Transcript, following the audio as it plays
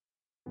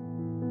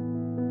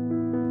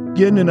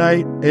begin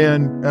tonight,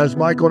 and as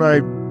Michael and I,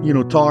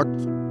 talked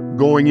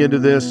going into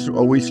this,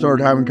 we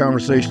started having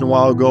conversation a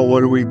while ago.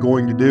 What are we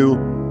going to do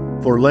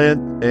for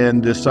Lent?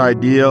 And this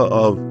idea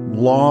of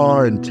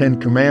law and 10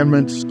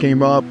 commandments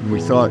came up, and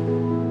we thought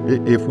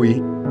if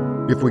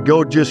we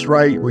go just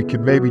right, we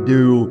could maybe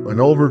do an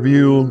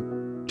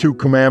overview, 2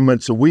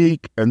 commandments a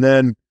week, and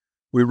then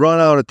we run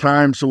out of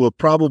time, so we'll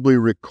probably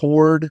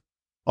record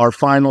our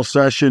final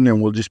session,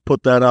 and we'll just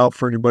put that out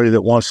for anybody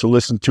that wants to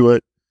listen to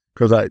it,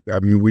 because I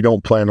mean, we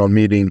don't plan on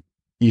meeting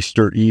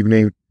Easter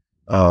evening.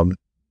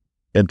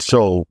 And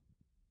so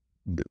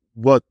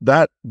what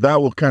that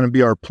will kind of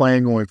be our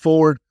plan going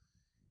forward.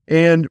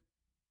 And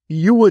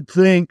you would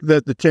think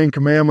that the 10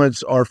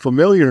 commandments are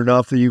familiar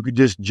enough that you could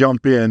just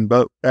jump in.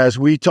 But as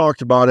we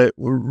talked about it,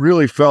 we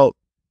really felt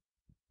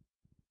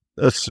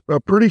a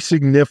pretty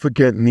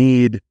significant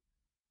need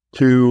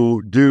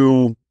to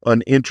do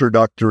an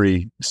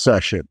introductory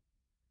session.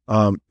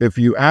 If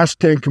you ask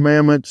 10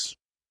 commandments,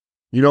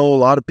 a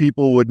lot of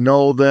people would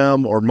know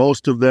them, or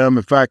most of them.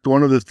 In fact,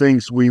 one of the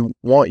things we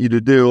want you to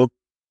do,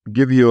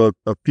 give you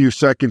a few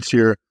seconds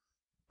here,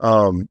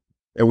 and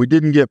we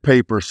didn't get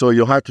paper, so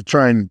you'll have to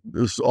try and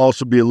this will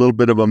also be a little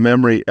bit of a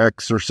memory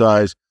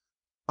exercise.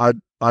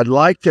 I'd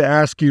like to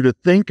ask you to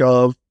think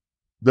of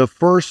the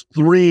first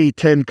 3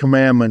 10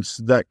 commandments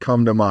that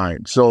come to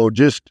mind. So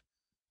just,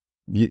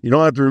 you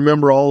don't have to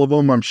remember all of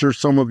them. I'm sure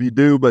some of you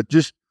do, but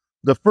just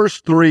the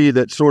first 3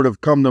 that sort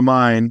of come to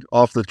mind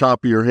off the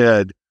top of your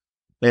head,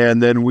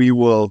 and then we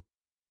will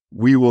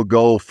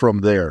go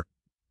from there.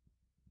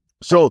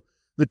 So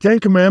the 10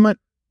 Commandments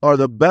are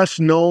the best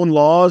known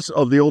laws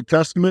of the Old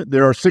Testament.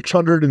 There are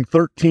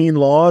 613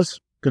 laws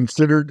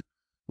considered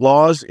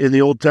laws in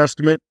the Old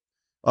Testament.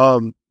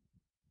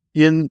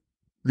 In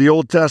the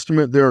Old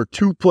Testament, there are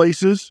 2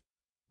 places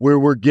where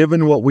we're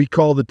given what we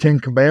call the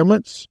 10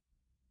 Commandments.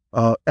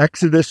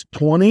 Exodus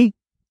 20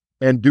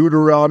 and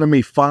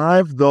Deuteronomy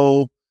 5,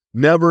 though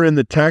never in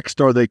the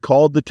text are they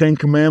called the 10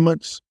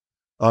 Commandments.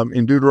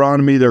 In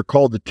Deuteronomy, they're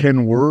called the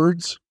 10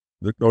 words,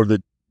 or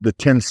the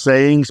 10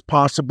 sayings,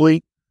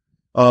 possibly.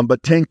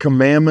 But 10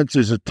 Commandments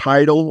is a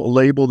title, a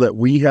label that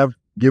we have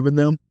given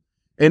them.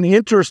 And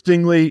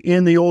interestingly,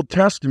 in the Old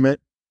Testament,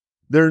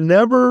 they're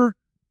never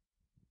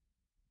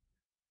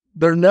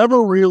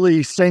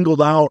really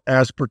singled out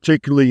as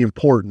particularly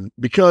important.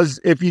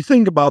 Because if you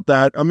think about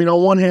that, I mean,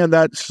 on one hand,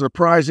 that's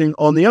surprising.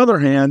 On the other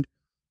hand,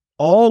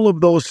 all of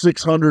those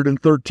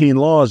 613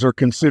 laws are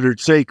considered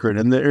sacred.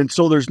 And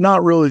so there's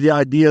not really the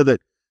idea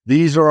that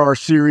these are our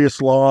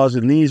serious laws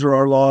and these are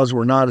our laws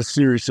we're not as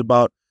serious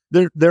about.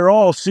 They're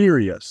all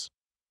serious.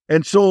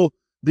 And so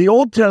the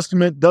Old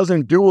Testament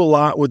doesn't do a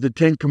lot with the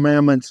 10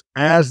 Commandments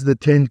as the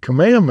 10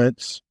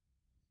 Commandments.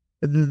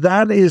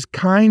 That is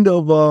kind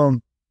of,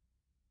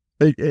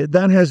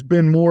 that has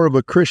been more of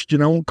a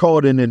Christian, I won't call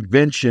it an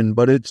invention,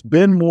 but it's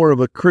been more of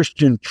a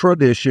Christian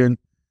tradition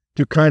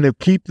to kind of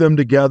keep them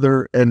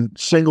together and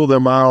single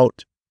them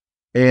out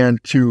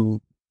and to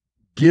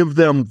give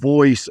them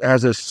voice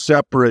as a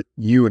separate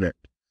unit.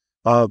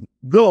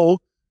 Though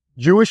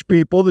Jewish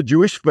people, the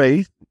Jewish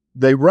faith,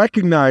 they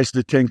recognize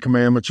the 10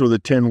 Commandments or the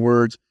 10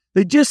 words.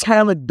 They just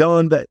haven't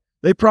done that.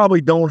 They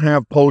probably don't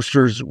have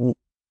posters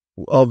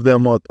of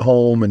them at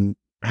home and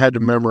had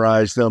to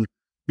memorize them,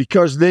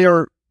 because they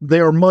are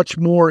much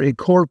more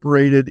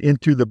incorporated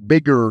into the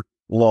bigger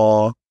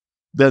law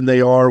than they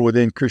are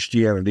within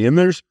Christianity. And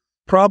there's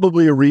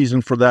probably a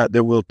reason for that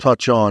we'll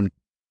touch on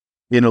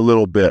in a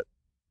little bit.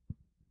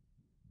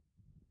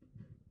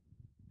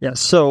 Yeah,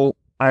 so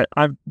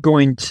I'll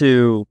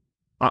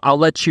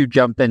let you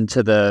jump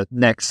into the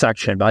next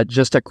section, but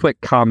just a quick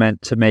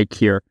comment to make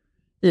here.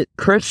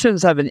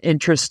 Christians have an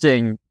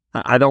interesting,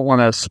 I don't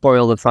want to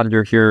spoil the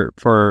thunder here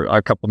for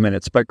a couple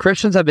minutes, but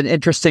Christians have an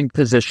interesting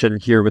position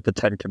here with the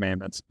 10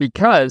 Commandments,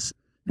 because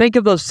think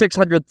of those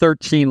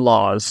 613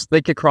 laws,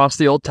 think across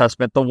the Old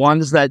Testament, the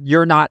ones that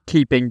you're not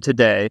keeping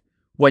today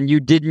when you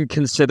didn't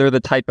consider the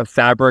type of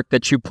fabric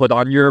that you put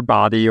on your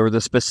body or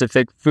the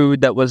specific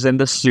food that was in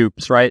the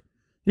soups, right?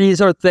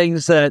 These are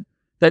things that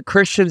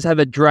Christians have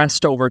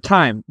addressed over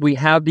time. We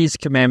have these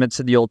commandments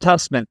in the Old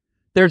Testament.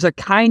 There's a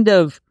kind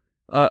of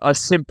a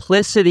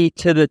simplicity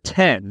to the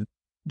 10,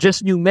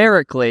 just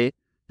numerically,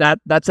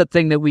 that's a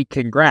thing that we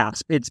can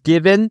grasp. It's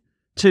given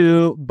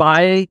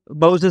by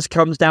Moses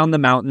comes down the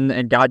mountain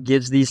and God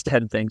gives these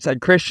 10 things. And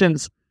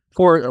Christians,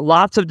 for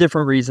lots of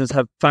different reasons,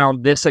 have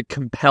found this a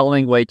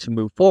compelling way to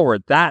move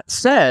forward. That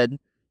said,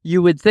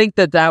 you would think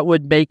that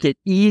would make it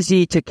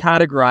easy to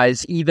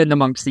categorize even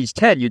amongst these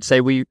 10. You'd say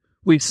we've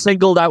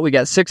singled out, we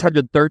got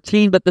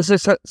 613, but the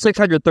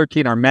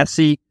 613 are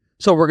messy.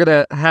 So we're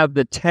going to have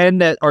the 10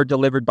 that are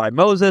delivered by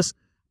Moses.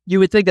 You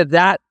would think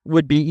that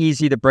would be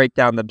easy to break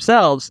down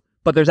themselves,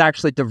 but there's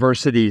actually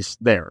diversities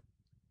there.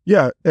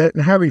 Yeah,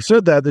 and having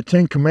said that, the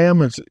 10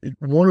 Commandments,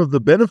 one of the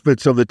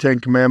benefits of the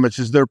 10 Commandments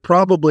is they're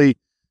probably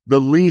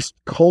the least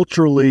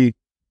culturally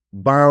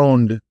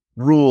bound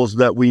rules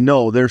that we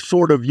know. They're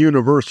sort of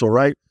universal,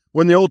 right?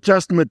 When the Old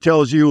Testament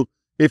tells you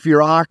if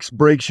your ox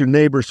breaks your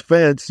neighbor's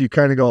fence, you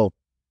kind of go,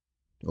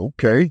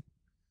 okay.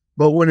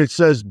 But when it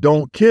says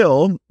don't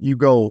kill, you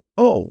go,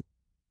 oh.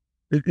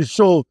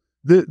 So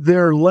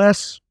they're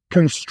less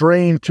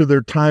constrained to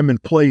their time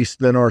and place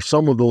than are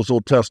some of those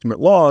Old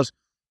Testament laws.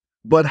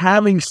 But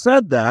having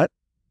said that,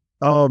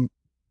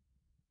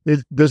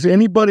 is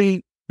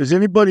anybody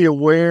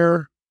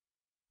aware?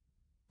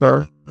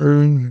 There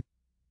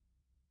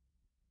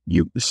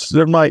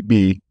might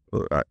be.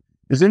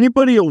 Is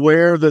anybody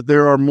aware that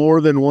there are more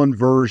than one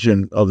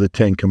version of the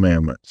Ten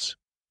Commandments?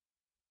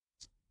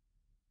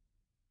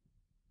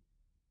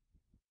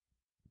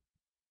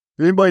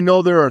 Does anybody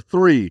know there are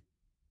 3?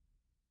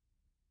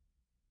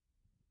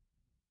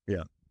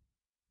 Yeah.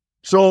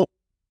 So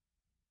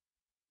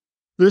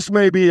this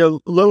may be a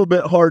little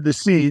bit hard to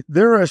see.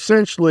 There are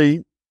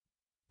essentially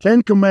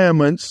 10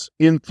 commandments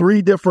in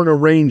 3 different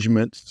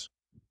arrangements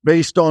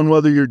based on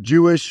whether you're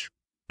Jewish,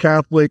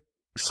 Catholic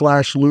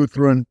 /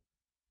 Lutheran,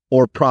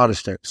 or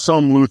Protestant.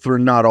 Some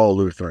Lutheran, not all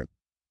Lutheran.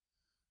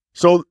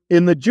 So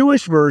in the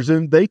Jewish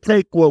version, they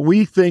take what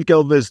we think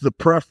of as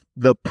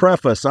the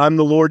preface. I'm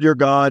the Lord your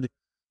God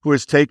who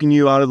has taken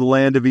you out of the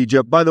land of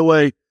Egypt. By the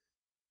way,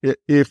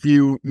 if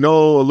you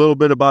know a little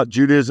bit about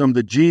Judaism,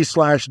 the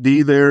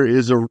G/D there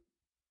is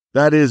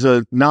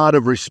a nod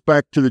of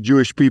respect to the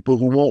Jewish people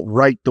who won't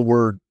write the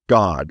word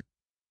God.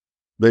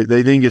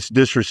 They think it's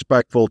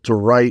disrespectful to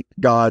write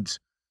God's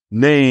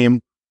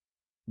name,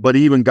 but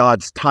even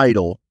God's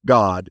title,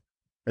 God.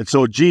 And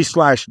so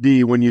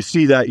G/D, when you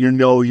see that, you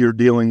know you're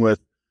dealing with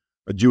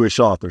a Jewish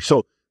author.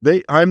 So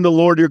I'm the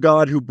Lord your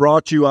God who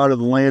brought you out of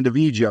the land of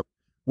Egypt.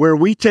 Where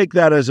we take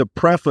that as a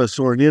preface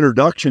or an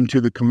introduction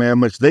to the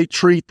commandments, they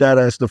treat that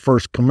as the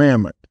first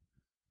commandment.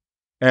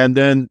 And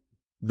then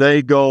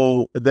they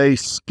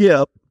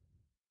skip,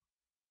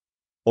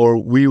 or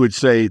we would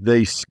say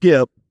they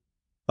skip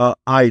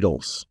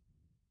idols.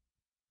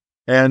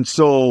 And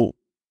so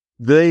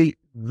they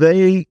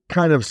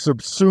kind of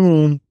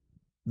subsume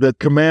the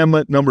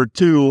commandment number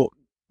 2,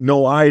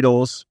 no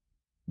idols.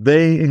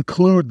 They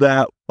include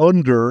that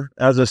under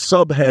as a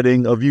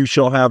subheading of you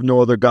shall have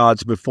no other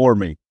gods before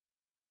me.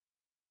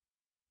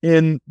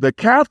 In the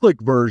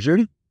Catholic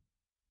version,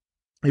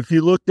 if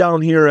you look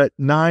down here at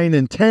 9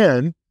 and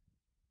 10,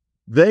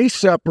 they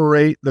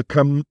separate the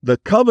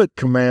covet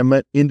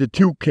commandment into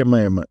 2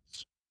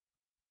 commandments.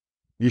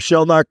 You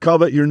shall not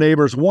covet your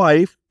neighbor's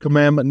wife,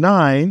 commandment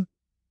 9,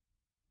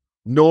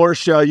 nor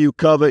shall you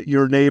covet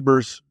your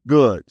neighbor's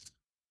goods.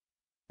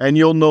 And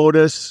you'll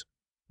notice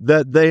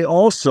that they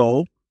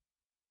also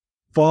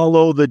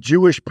follow the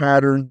Jewish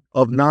pattern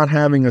of not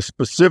having a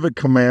specific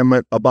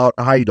commandment about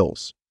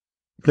idols,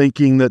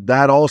 thinking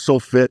that also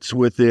fits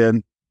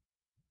within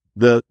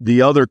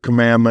the other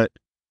commandment,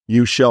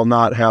 you shall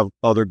not have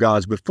other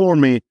gods before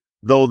me,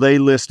 though they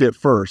list it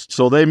first.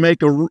 So they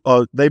make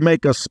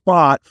a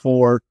spot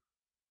for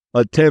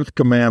a 10th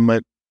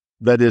commandment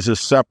that is a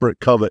separate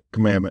covet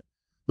commandment.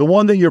 The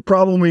one that you're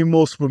probably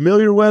most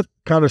familiar with,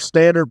 kind of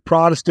standard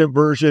Protestant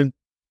version,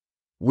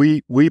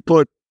 we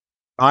put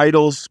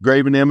idols,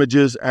 graven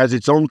images, as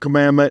its own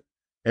commandment,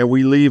 and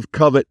we leave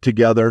covet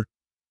together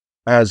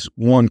as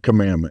one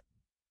commandment.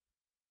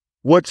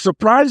 What's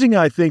surprising,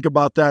 I think,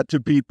 about that to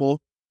people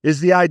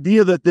is the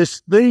idea that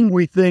this thing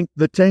we think,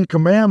 the 10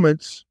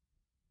 Commandments,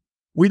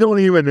 we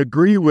don't even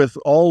agree with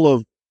all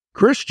of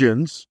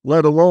Christians,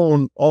 let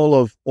alone all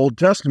of Old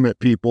Testament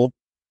people,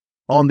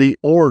 on the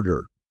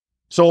order.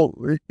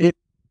 So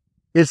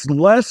it's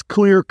less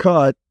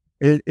clear-cut,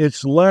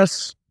 it's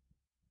less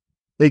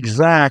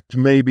exact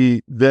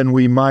maybe than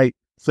we might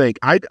think.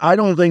 I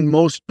don't think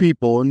most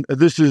people, and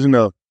this isn't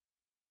a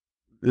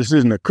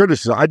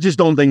criticism, I just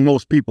don't think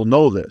most people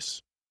know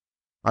this.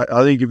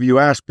 I think if you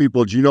ask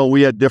people, do you know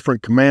we had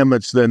different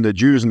commandments than the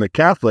Jews and the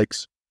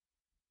Catholics?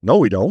 No,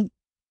 we don't.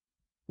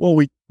 Well,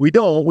 we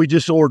don't. We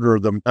just order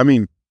them. I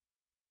mean,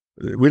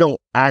 we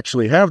don't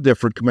actually have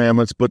different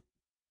commandments, but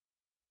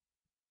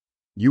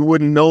you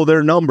wouldn't know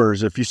their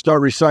numbers if you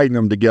start reciting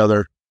them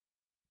together.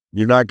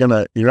 You're not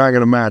gonna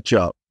match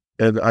up.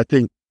 And I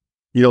think,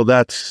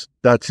 that's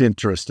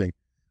interesting.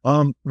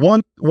 One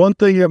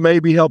thing that may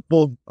be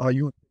helpful.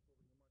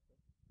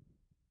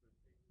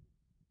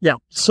 Yeah.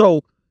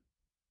 So,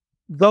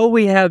 though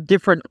we have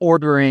different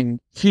ordering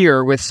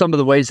here with some of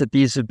the ways that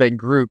these have been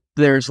grouped,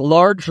 there's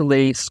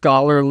largely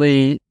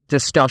scholarly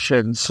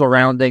discussions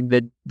surrounding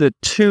the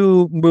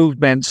 2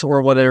 movements,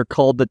 or what are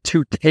called the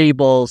 2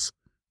 tables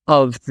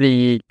of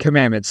the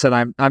commandments.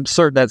 And I'm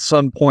certain at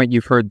some point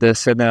you've heard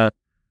this in a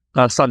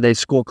Sunday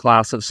school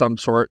class of some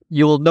sort.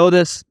 You will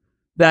notice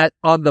that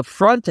on the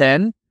front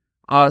end,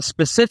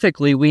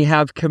 specifically, we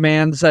have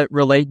commands that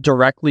relate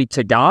directly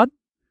to God.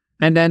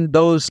 And then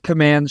those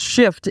commands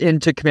shift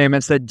into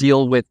commandments that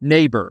deal with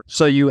neighbor.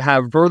 So you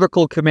have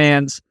vertical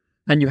commands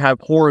and you have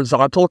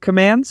horizontal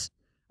commands.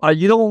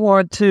 You don't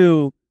want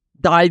to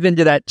dive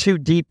into that too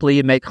deeply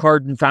and make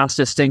hard and fast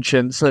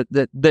distinctions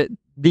that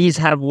these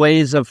have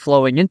ways of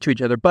flowing into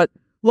each other. But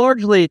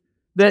largely,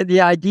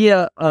 the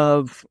idea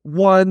of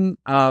one,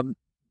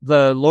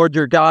 the Lord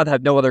your God,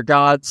 have no other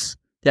gods,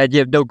 the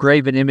idea of no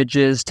graven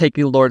images,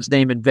 taking the Lord's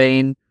name in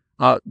vain,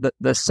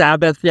 the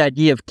Sabbath, the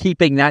idea of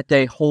keeping that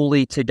day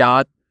holy to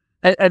God.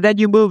 And then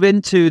you move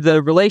into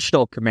the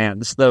relational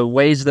commands, the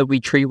ways that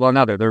we treat one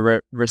another,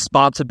 the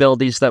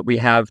responsibilities that we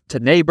have to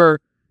neighbor,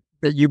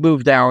 that you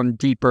move down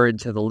deeper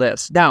into the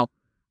list. Now,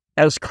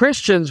 as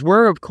Christians,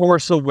 we're of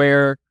course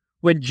aware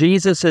when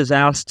Jesus is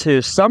asked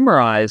to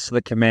summarize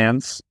the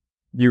commands,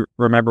 you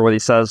remember what he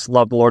says,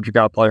 love the Lord your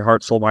God with all your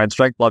heart, soul, mind,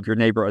 strength, love your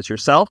neighbor as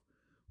yourself.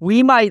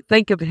 We might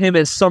think of him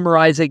as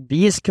summarizing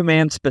these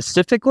commands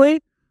specifically,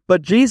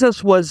 but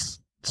Jesus was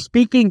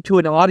speaking to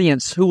an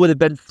audience who would have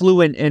been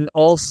fluent in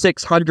all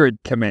 600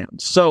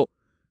 commands. So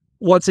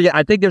once again,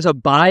 I think there's a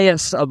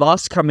bias of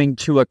us coming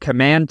to a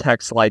command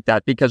text like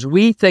that because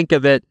we think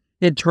of it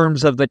in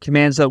terms of the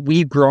commands that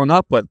we've grown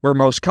up with, we're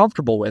most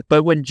comfortable with.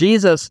 But when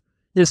Jesus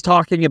is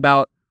talking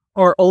about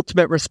our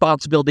ultimate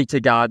responsibility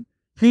to God,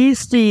 he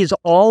sees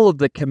all of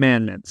the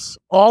commandments,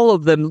 all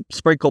of them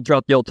sprinkled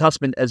throughout the Old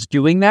Testament as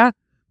doing that.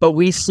 But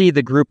we see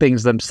the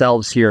groupings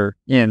themselves here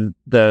in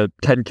the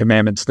 10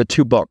 Commandments, the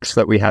 2 books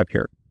that we have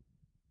here.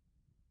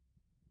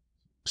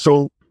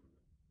 So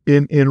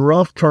in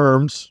rough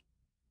terms,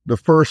 the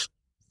first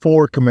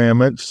 4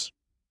 commandments,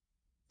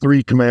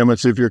 3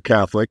 commandments if you're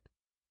Catholic,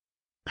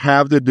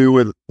 have to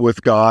do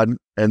with God,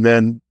 and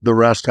then the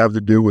rest have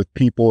to do with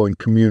people and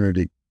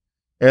community.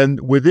 And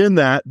within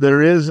that,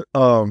 there is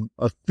a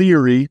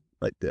theory,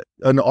 like that,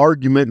 an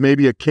argument,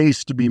 maybe a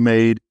case to be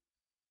made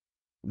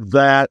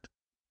that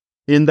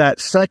in that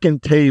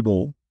second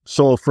table,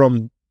 so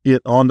from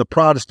it on the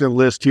Protestant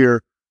list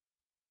here,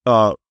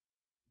 from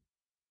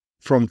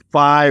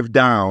 5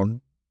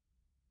 down,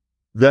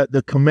 that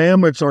the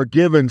commandments are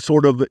given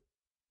sort of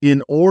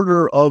in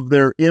order of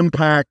their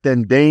impact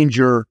and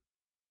danger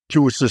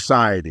to a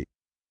society.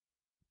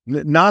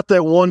 Not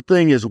that one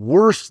thing is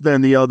worse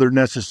than the other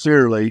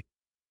necessarily,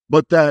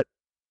 but that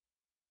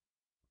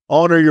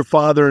honor your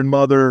father and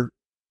mother,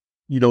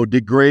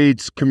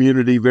 degrades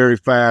community very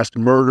fast.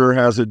 Murder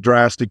has a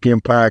drastic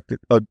impact.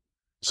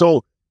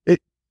 So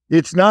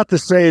it's not to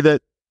say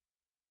that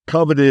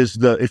covet is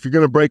if you're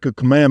going to break a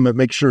commandment,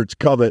 make sure it's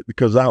covet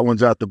because that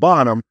one's at the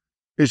bottom.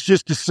 It's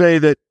just to say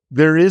that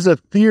there is a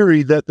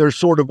theory that they're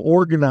sort of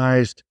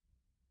organized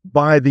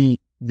by the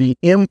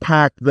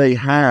impact they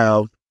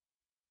have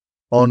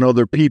on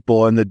other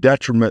people and the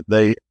detriment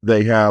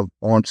they have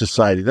on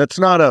society. That's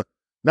not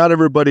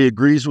everybody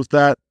agrees with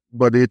that,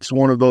 but it's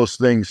one of those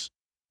things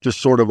to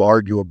sort of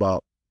argue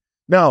about.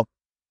 Now,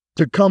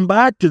 to come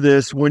back to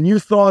this, when you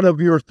thought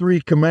of your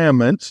 3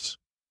 commandments,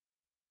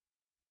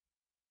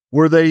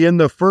 were they in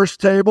the first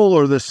table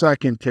or the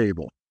second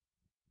table?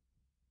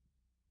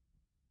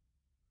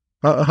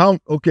 How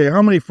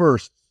many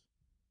firsts?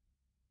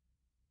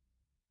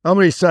 How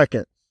many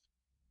seconds?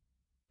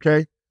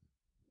 Okay.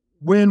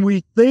 When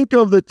we think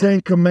of the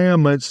 10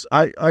 Commandments,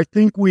 I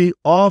think we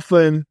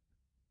often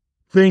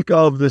think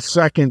of the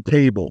second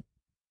table,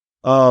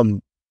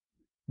 the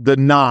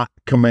not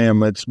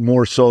commandments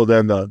more so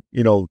than the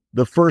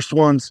first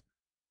ones.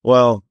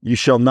 Well, you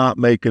shall not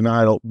make an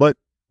idol, but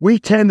we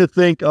tend to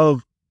think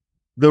of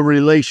the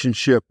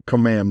relationship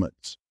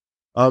commandments.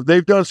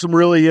 They've done some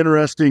really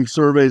interesting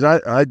surveys.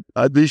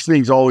 These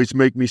things always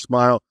make me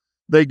smile.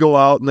 They go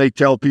out and they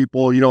tell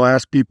people,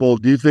 ask people,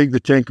 do you think the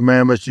 10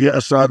 Commandments?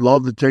 Yes, I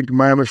love the 10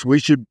 Commandments. We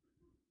should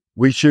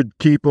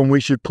keep them. We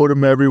should put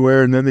them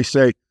everywhere. And then they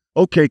say,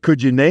 okay,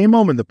 could you name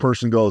them? And the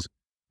person goes,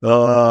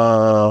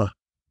 recycle,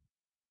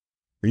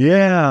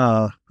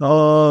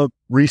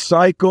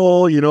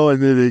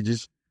 and then they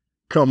just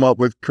come up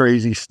with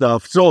crazy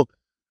stuff. So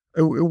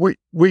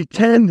we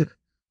tend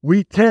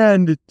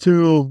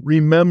to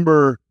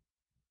remember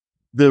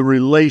the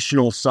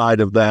relational side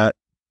of that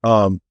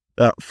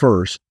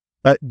first.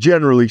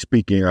 Generally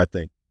speaking, I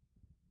think.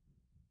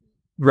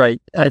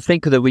 Right. I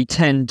think that we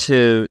tend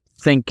to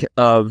think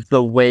of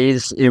the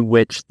ways in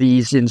which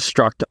these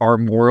instruct our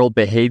moral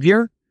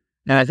behavior.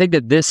 And I think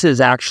that this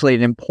is actually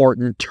an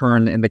important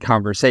turn in the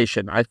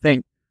conversation. I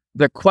think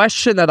the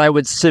question that I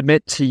would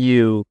submit to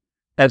you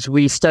as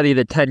we study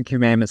the 10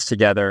 Commandments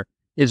together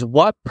is,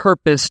 what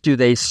purpose do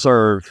they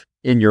serve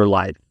in your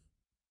life?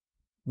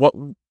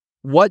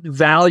 What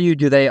value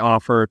do they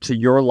offer to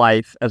your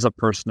life as a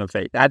person of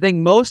faith? I think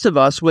most of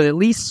us would at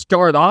least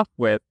start off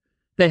with,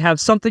 they have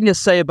something to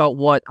say about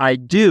what I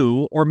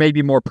do, or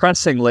maybe more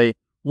pressingly,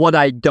 what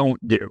I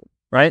don't do,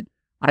 right?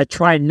 I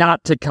try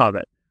not to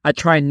covet. I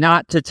try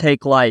not to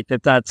take life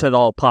if that's at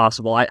all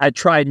possible. I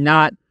try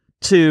not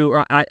to,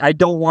 or I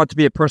don't want to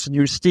be a person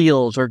who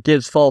steals or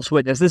gives false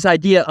witness. This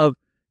idea of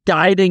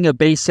guiding a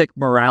basic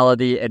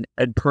morality and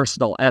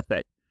personal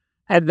ethic.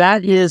 And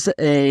that is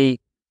a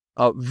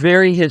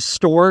very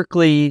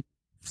historically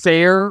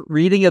fair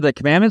reading of the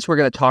commandments. We're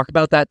going to talk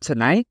about that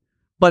tonight,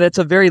 but it's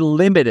a very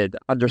limited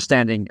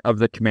understanding of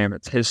the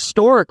commandments.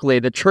 Historically,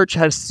 the church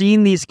has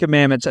seen these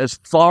commandments as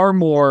far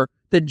more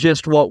than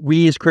just what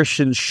we as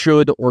Christians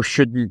should or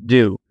shouldn't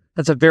do.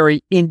 That's a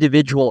very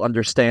individual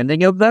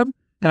understanding of them,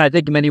 and I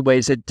think in many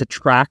ways it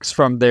detracts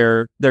from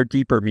their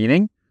deeper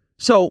meaning.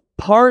 So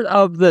part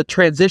of the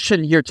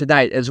transition here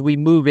tonight as we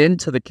move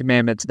into the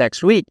commandments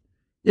next week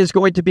is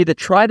going to be to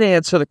try to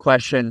answer the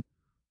question,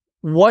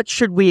 what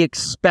should we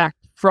expect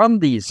from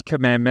these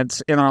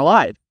commandments in our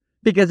life?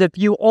 Because if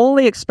you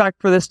only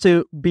expect for this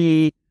to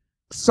be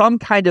some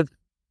kind of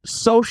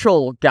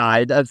social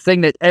guide, a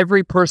thing that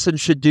every person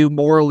should do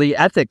morally,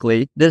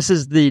 ethically, this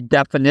is the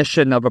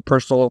definition of a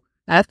personal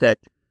ethic,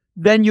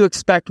 then you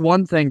expect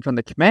one thing from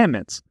the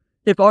commandments.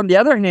 If, on the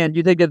other hand,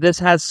 you think that this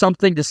has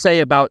something to say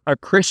about a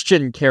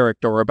Christian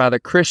character or about a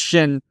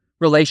Christian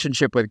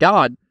relationship with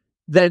God,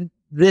 then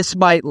this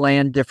might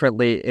land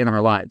differently in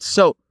our lives.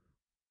 So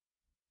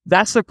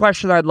that's the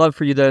question I'd love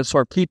for you to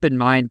sort of keep in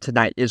mind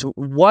tonight, is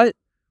what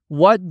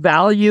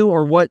value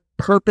or what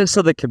purpose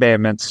of the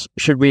commandments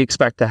should we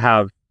expect to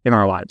have in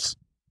our lives?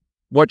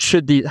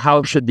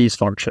 How should these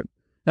function?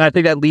 And I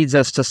think that leads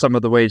us to some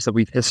of the ways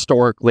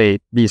that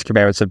these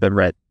commandments have been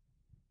read.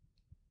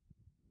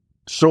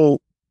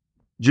 So,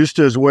 just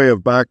as way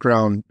of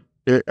background,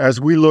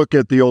 as we look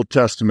at the Old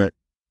Testament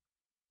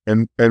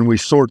and we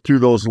sort through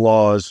those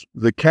laws,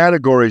 the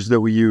categories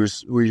that we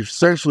use, we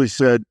essentially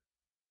said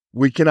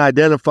we can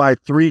identify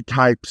three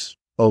types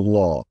of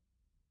law.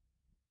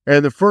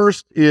 And the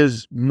first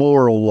is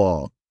moral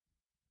law.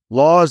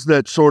 Laws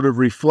that sort of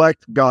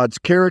reflect God's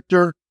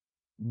character.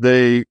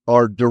 They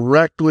are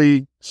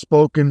directly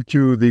spoken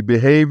to the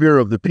behavior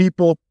of the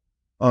people.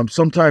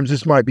 Sometimes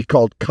this might be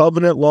called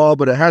covenant law,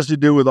 but it has to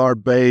do with our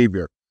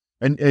behavior.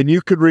 And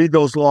you could read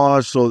those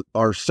laws, so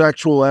our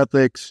sexual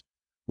ethics,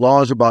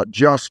 laws about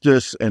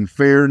justice and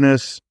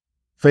fairness,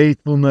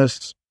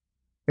 faithfulness.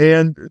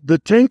 And the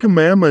Ten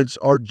Commandments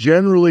are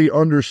generally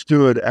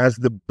understood as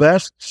the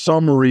best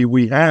summary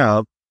we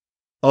have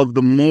of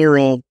the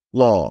moral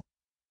law.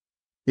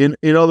 In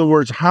other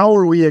words, how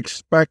are we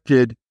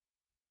expected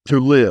to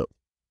live?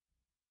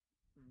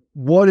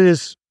 What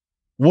is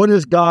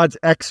God's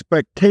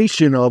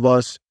expectation of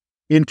us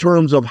in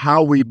terms of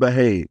how we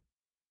behave?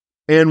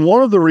 And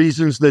one of the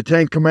reasons the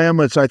Ten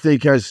Commandments, I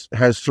think, has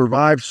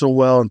survived so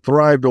well and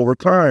thrived over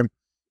time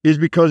is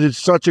because it's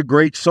such a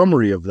great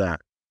summary of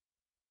that.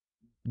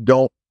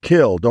 Don't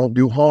kill, don't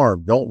do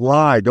harm, don't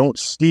lie, don't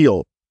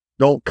steal,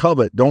 don't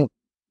covet, don't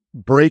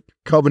break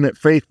covenant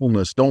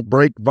faithfulness, don't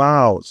break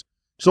vows.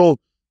 So,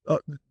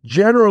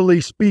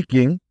 generally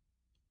speaking,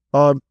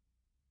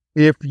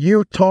 if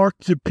you talk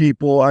to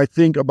people, I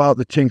think, about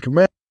the Ten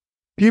Commandments,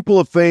 people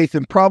of faith,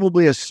 and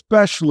probably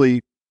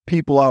especially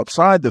people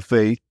outside the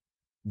faith,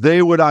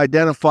 they would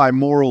identify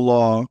moral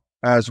law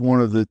as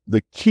one of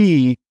the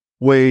key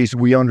ways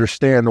we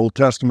understand Old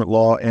Testament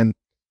law, and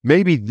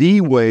maybe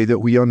the way that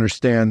we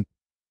understand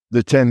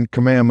the Ten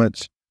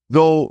Commandments,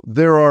 though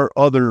there are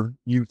other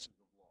uses.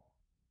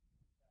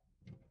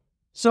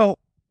 So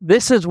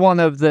this is one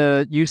of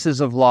the uses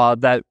of law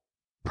that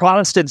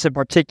Protestants in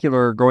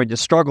particular are going to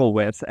struggle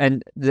with,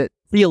 and that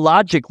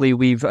theologically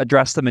we've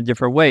addressed them in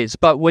different ways.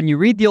 But when you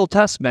read the Old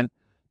Testament,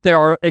 there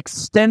are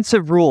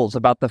extensive rules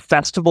about the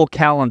festival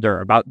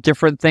calendar, about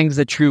different things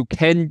that you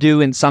can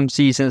do in some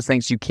seasons,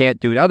 things you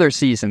can't do in other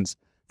seasons.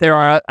 There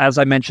are, as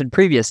I mentioned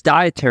previous,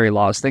 dietary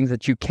laws, things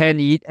that you can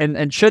eat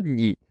and shouldn't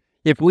eat.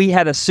 If we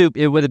had a soup,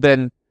 it would have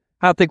been,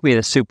 I don't think we had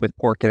a soup with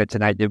pork in it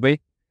tonight, did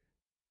we?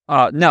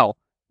 No.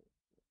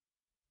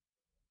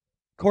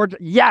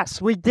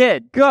 Yes, we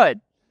did. Good.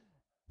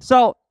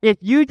 So if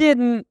you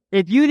didn't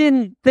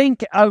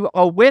think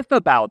a whiff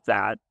about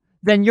that,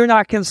 then you're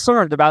not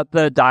concerned about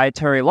the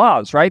dietary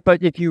laws, right?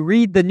 But if you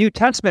read the New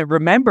Testament,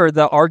 remember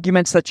the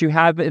arguments that you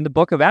have in the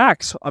book of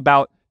Acts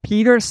about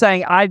Peter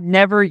saying, I've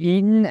never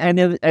eaten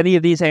any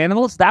of these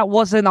animals. That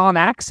wasn't on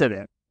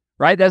accident,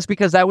 right? That's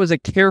because that was a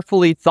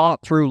carefully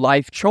thought through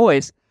life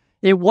choice.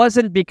 It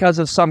wasn't because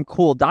of some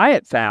cool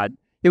diet fad.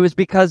 It was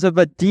because of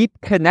a deep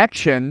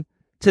connection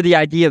to the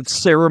idea of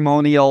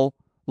ceremonial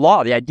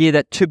law, the idea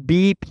that to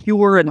be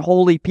pure and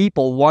holy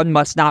people, one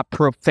must not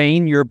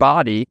profane your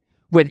body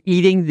with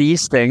eating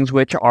these things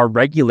which are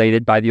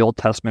regulated by the Old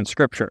Testament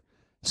scripture.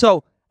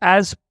 So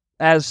as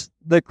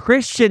the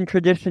Christian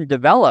tradition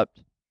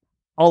developed,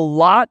 a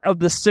lot of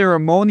the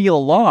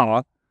ceremonial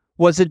law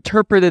was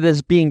interpreted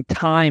as being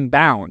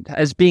time-bound,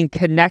 as being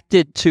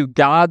connected to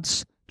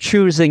God's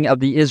choosing of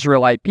the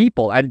Israelite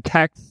people. And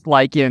texts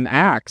like in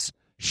Acts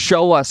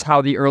show us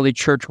how the early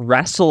church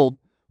wrestled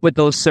with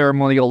those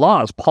ceremonial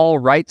laws. Paul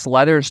writes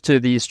letters to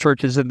these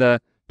churches in the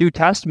New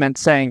Testament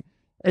saying,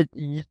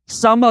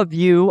 some of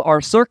you are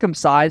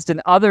circumcised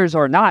and others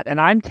are not. And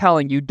I'm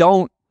telling you,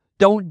 don't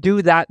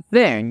do that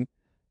thing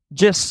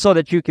just so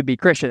that you can be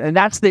Christian. And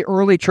that's the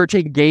early church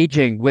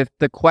engaging with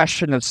the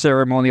question of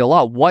ceremonial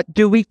law. What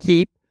do we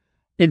keep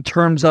in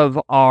terms of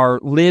our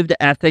lived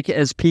ethic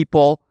as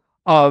people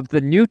of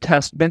the New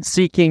Testament,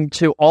 seeking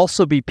to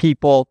also be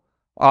people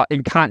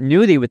in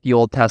continuity with the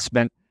Old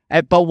Testament?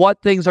 But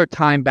what things are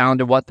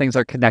time-bound and what things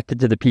are connected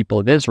to the people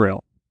of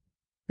Israel?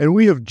 And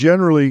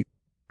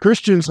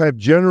Christians have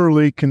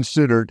generally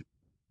considered,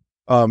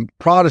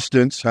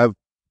 Protestants have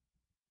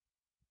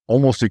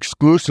almost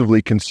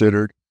exclusively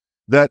considered,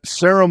 that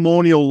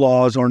ceremonial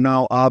laws are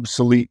now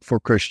obsolete for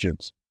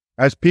Christians.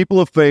 As people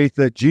of faith,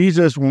 that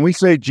when we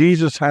say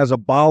Jesus has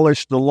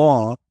abolished the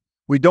law,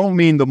 we don't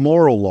mean the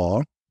moral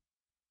law.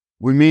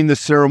 we mean the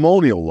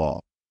ceremonial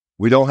law.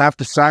 We don't have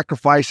to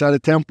sacrifice at a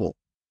temple.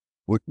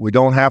 We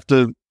don't have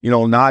to,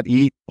 not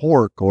eat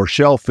pork or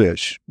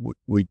shellfish.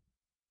 We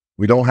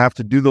don't have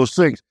to do those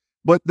things.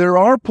 But there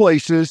are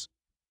places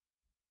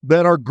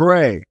that are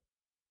gray.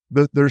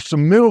 There's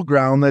some middle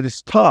ground that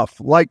is tough.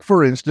 Like,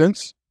 for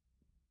instance,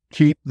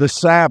 keep the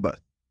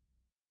Sabbath.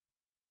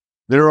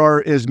 There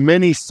are as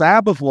many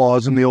Sabbath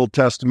laws in the Old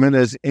Testament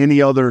as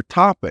any other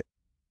topic.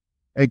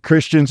 And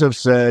Christians have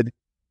said,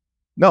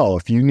 no,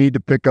 if you need to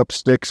pick up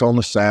sticks on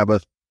the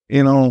Sabbath,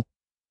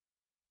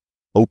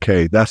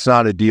 okay, that's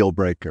not a deal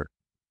breaker.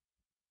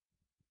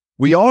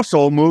 We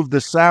also moved the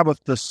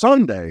Sabbath to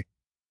Sunday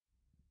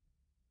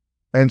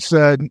and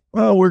said,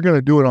 well, we're going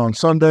to do it on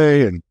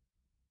Sunday, and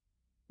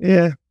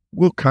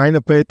we'll kind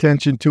of pay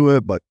attention to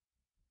it, but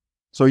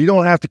so you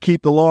don't have to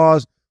keep the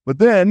laws. But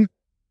then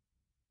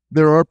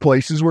there are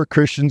places where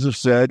Christians have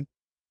said,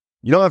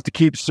 you don't have to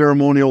keep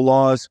ceremonial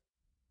laws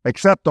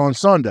except on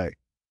Sunday.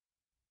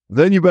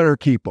 Then you better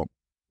keep them.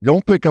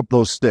 Don't pick up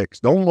those sticks.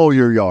 Don't mow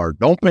your yard.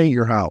 Don't paint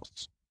your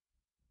house.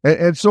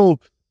 And so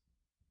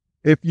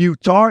if you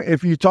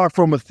talk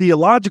from a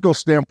theological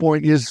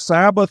standpoint, is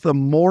Sabbath a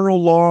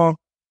moral law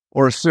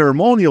or a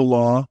ceremonial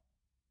law?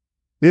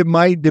 It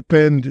might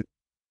depend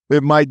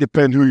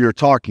who you're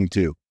talking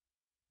to.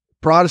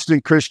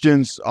 Protestant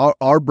Christians,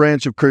 our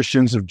branch of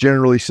Christians, have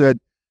generally said,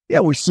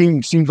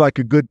 seems like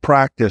a good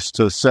practice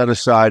to set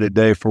aside a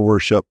day for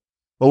worship.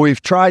 But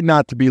we've tried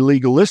not to be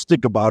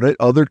legalistic about it.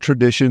 Other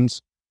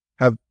traditions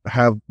have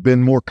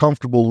been more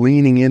comfortable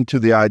leaning into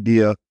the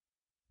idea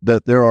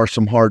that there are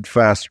some hard,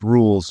 fast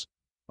rules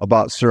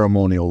about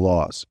ceremonial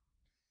laws.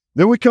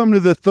 Then we come to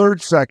the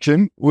third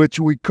section, which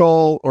we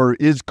call, or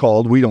is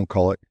called, we don't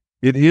call it,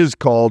 it is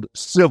called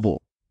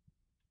civil.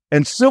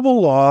 And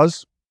civil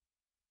laws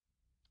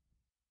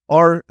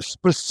are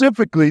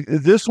specifically,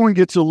 this one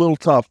gets a little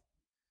tough.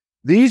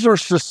 These are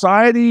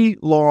societal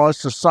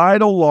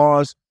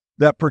laws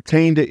that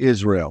pertain to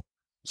Israel.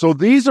 So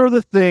these are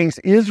the things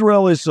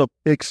Israel is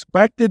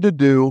expected to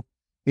do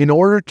in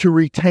order to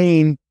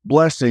retain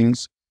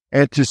blessings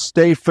and to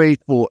stay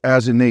faithful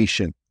as a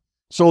nation.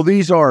 So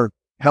these are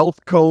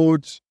health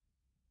codes,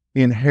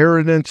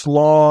 inheritance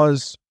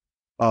laws,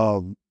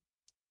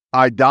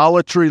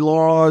 idolatry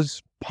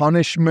laws,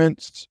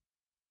 punishments.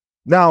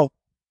 Now,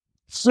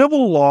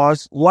 civil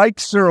laws, like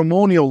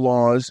ceremonial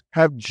laws,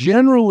 have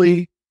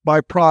generally, by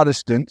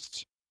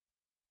Protestants,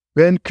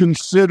 been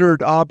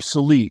considered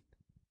obsolete.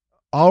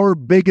 Our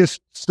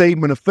biggest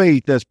statement of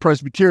faith as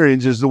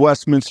Presbyterians is the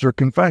Westminster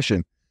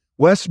Confession.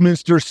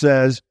 Westminster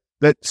says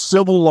that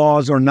civil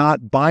laws are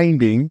not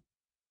binding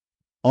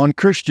on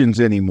Christians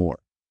anymore.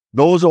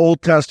 Those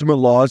Old Testament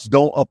laws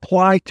don't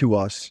apply to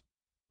us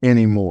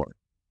anymore.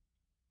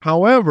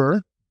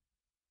 However,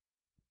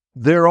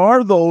 there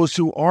are those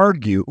who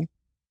argue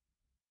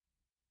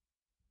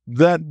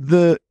that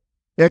the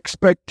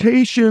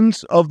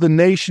expectations of the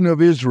nation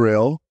of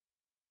Israel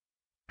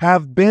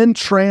have been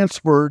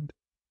transferred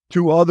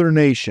to other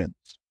nations,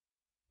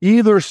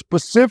 either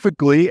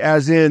specifically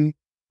as in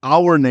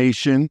our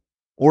nation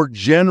or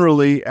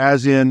generally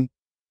as in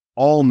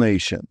all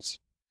nations.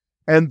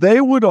 And they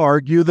would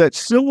argue that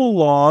civil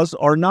laws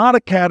are not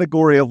a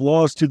category of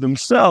laws to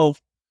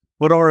themselves,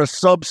 but are a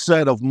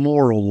subset of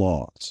moral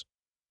laws,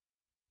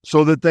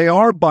 so that they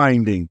are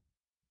binding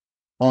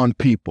on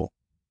people.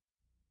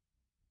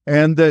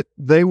 And that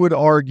they would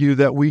argue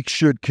that we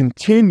should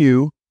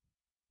continue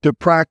to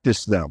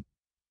practice them.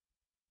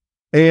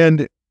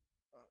 And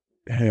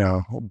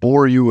I'll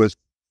bore you with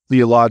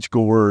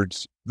theological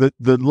words. The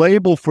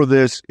label for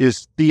this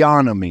is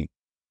theonomy.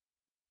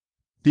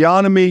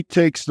 Theonomy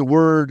takes the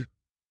word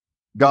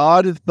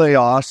God,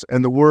 theos,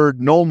 and the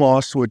word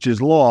nomos, which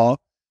is law,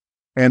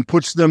 and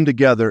puts them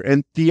together.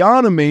 And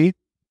theonomy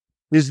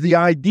is the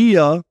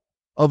idea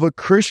of a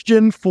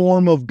Christian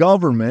form of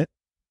government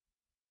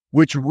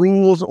which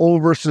rules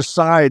over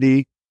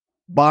society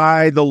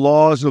by the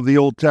laws of the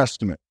Old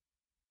Testament,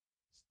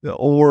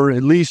 or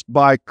at least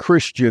by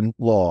Christian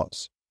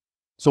laws.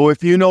 So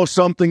if you know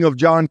something of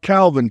John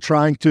Calvin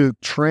trying to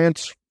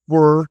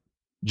transfer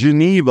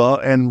Geneva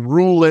and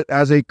rule it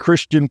as a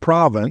Christian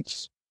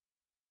province,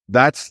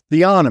 that's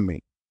theonomy.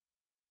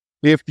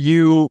 If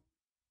you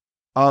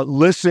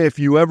if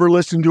you ever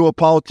listen to a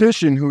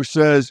politician who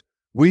says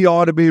we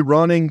ought to be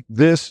running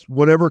this,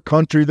 whatever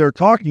country they're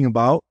talking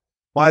about,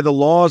 by the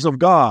laws of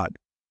God,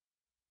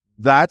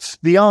 that's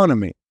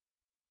theonomy.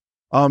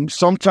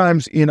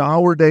 Sometimes in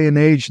our day and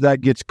age that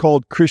gets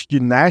called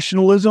Christian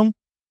nationalism,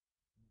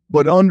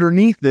 but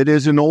underneath it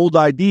is an old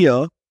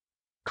idea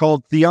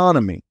called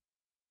theonomy.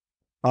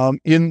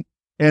 And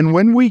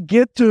when we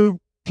get to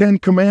Ten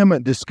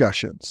Commandment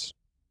discussions,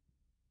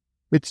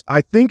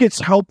 I think it's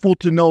helpful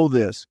to know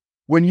this.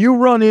 When you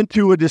run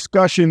into a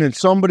discussion and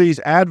somebody's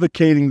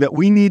advocating that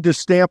we need to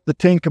stamp the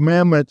Ten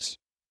Commandments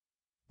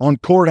on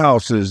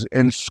courthouses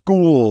and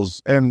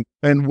schools and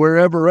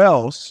wherever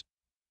else,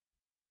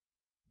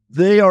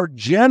 they are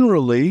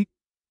generally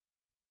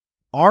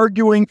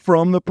arguing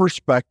from the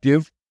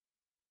perspective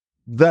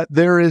that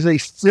there is a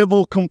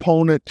civil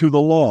component to the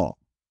law.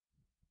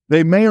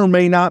 They may or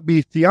may not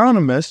be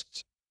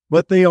theonomists,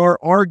 but they are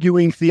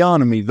arguing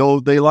theonomy, though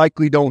they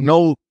likely don't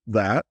know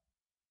that.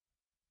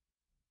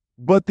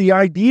 But the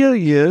idea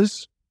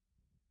is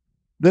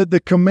that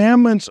the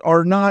commandments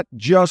are not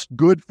just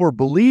good for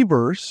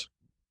believers,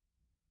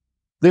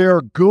 they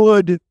are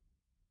good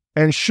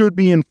and should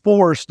be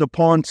enforced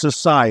upon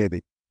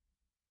society.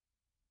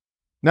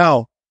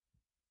 Now,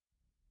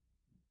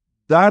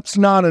 that's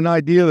not an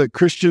idea that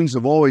Christians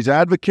have always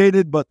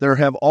advocated, but there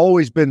have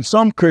always been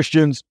some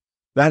Christians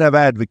that have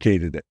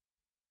advocated it.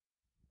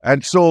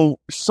 And so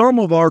some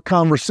of our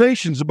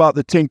conversations about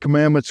the Ten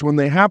Commandments, when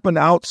they happen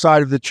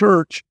outside of the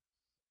church,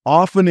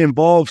 often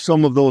involve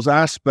some of those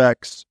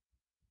aspects.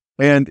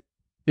 And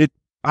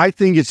I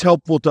think it's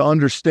helpful to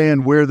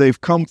understand where they've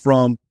come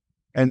from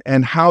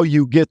and how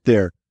you get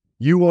there.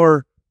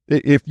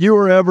 If you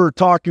are ever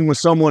talking with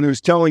someone who's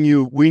telling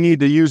you we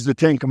need to use the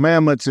Ten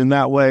Commandments in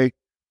that way,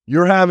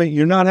 you're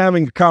not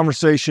having a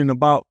conversation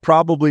about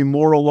probably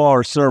moral law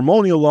or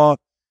ceremonial law.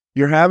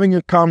 You're having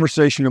a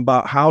conversation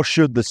about how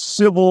should the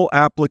civil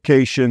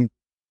application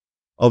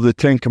of the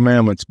Ten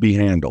Commandments be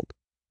handled.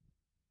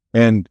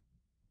 And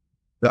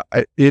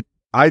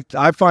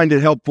I find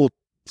it helpful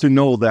to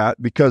know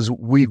that because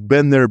we've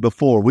been there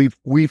before.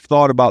 We've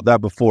thought about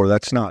that before.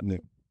 That's not new.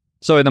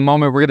 So in a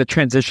moment, we're going to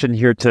transition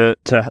here to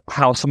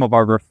how some of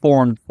our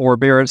Reformed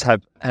forebears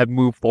have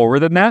moved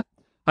forward in that.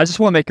 I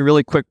just want to make a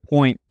really quick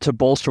point to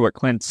bolster what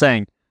Clint's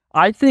saying.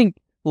 I think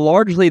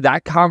largely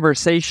that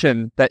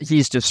conversation that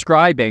he's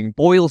describing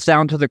boils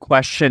down to the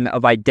question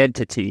of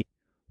identity.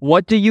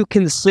 What do you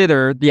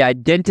consider the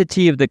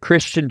identity of the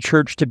Christian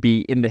church to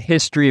be in the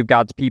history of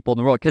God's people in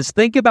the world? Because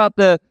think about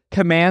the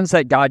commands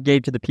that God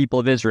gave to the people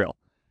of Israel.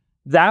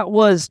 That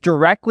was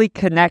directly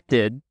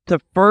connected to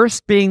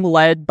first being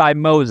led by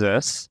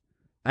Moses,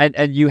 and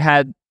you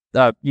had,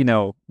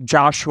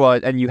 Joshua,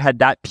 and you had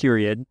that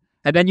period.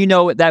 And then,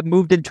 that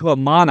moved into a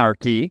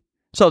monarchy.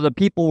 So the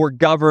people were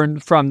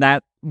governed from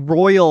that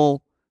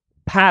royal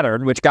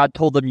pattern, which God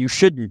told them you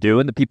shouldn't do,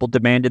 and the people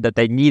demanded that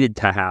they needed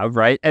to have,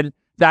 right? And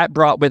that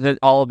brought with it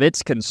all of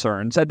its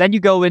concerns. And then you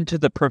go into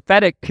the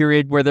prophetic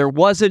period where there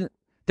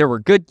were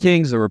good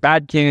kings, there were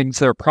bad kings,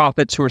 there were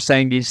prophets who were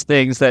saying these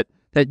things that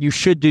you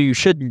should do, you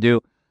shouldn't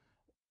do.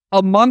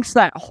 Amongst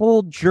that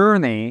whole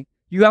journey,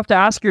 you have to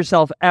ask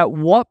yourself, at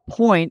what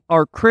point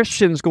are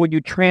Christians going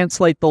to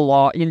translate the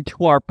law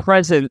into our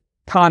present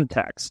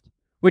context,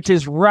 which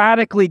is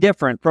radically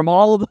different from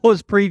all of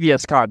those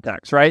previous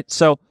contexts, right?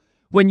 So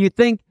when you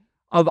think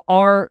of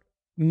our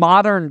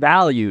modern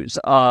values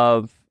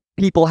of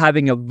people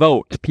having a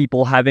vote,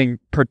 people having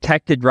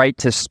protected right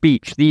to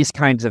speech, these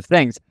kinds of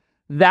things,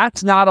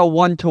 that's not a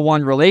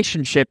one-to-one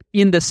relationship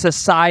in the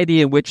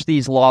society in which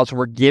these laws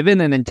were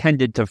given and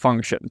intended to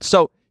function.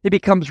 So it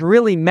becomes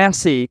really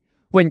messy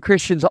when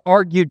Christians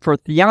argued for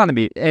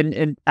theonomy.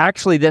 And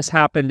actually this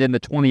happened in the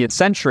 20th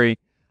century.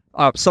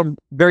 Some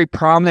very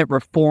prominent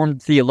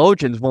Reformed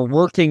theologians were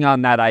working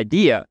on that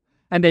idea,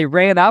 and they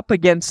ran up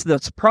against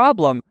this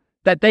problem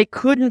that they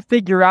couldn't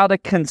figure out a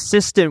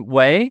consistent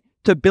way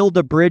to build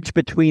a bridge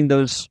between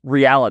those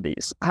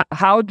realities.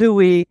 How do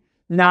we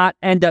not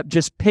end up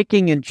just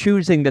picking and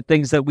choosing the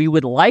things that we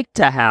would like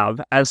to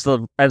have as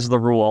the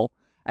rule,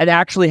 and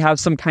actually have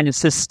some kind of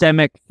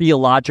systemic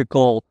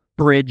theological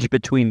bridge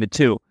between the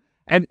two?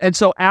 And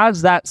so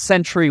as that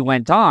century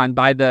went on,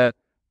 by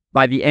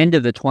the end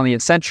of the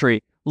 20th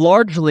century,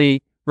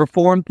 largely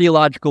Reformed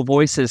theological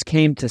voices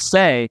came to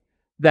say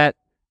that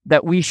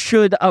we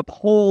should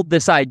uphold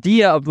this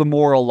idea of the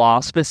moral law,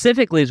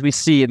 specifically as we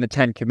see in the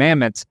Ten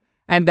Commandments,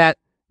 and that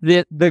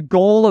the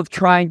goal of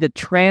trying to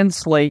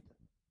translate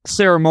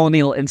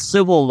ceremonial and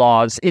civil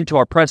laws into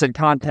our present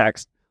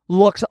context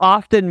looks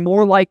often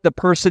more like the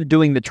person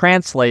doing the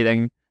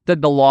translating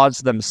than the laws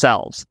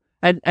themselves.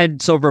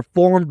 And so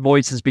Reformed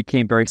voices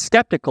became very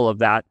skeptical of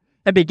that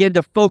and began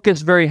to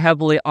focus very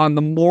heavily on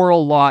the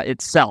moral law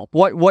itself.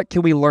 What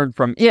can we learn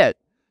from it?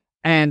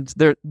 And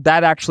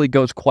that actually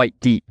goes quite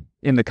deep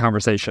in the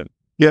conversation.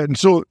 Yeah, and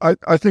so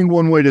I think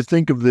one way to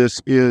think of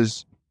this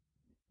is,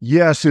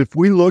 yes, if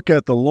we look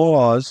at the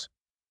laws,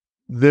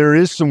 there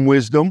is some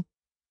wisdom,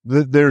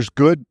 there's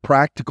good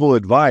practical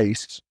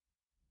advice,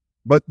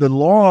 but the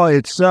law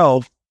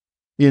itself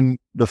in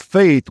the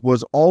faith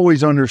was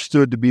always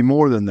understood to be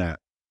more than that.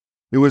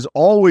 It was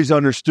always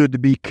understood to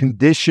be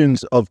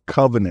conditions of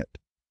covenant.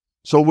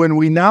 So when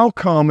we now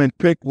come and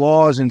pick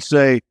laws and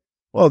say,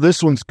 well,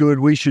 this one's good,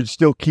 we should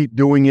still keep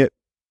doing it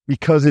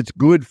because it's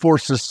good for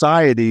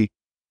society,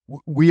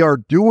 we are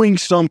doing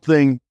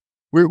something,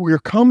 we're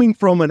coming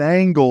from an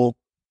angle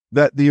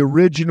that the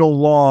original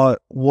law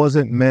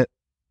wasn't meant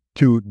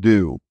to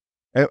do.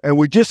 And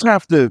we just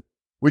have to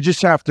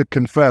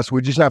confess,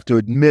 we just have to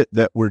admit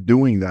that we're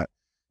doing that.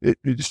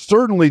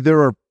 Certainly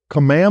there are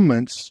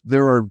commandments,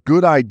 there are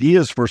good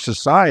ideas for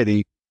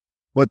society,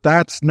 but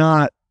that's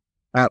not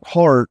at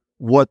heart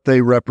what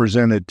they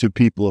represented to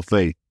people of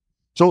faith.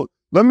 So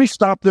let me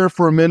stop there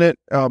for a minute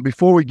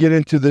before we get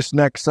into this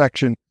next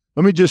section.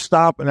 Let me just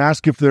stop and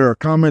ask if there are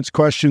comments,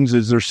 questions.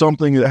 Is there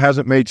something that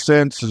hasn't made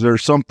sense? Is there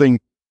something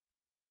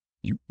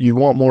you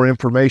want more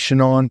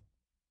information on?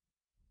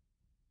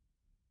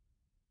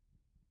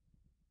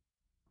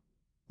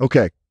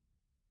 Okay.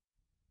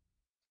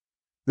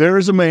 There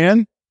is a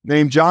man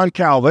named John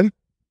Calvin.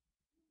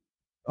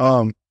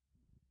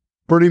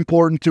 Pretty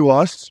important to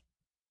us.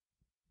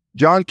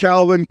 John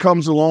Calvin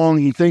comes along.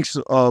 He thinks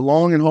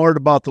long and hard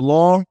about the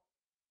law.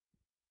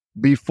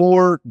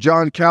 Before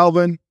John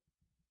Calvin,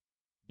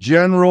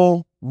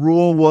 general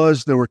rule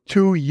was there were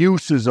two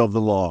uses of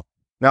the law.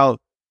 Now,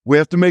 we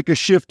have to make a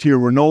shift here.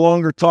 We're no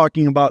longer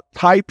talking about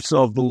types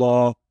of the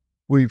law.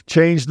 We've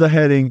changed the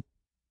heading,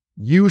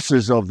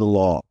 uses of the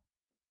law.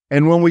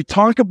 And when we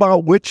talk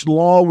about which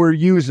law we're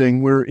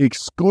using, we're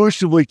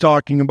exclusively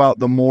talking about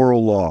the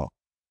moral law.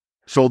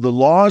 So the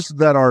laws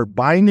that are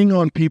binding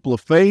on people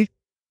of faith,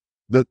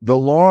 the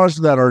laws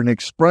that are an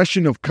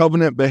expression of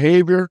covenant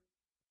behavior,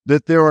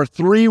 that there are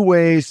three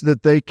ways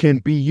that they can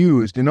be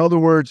used. In other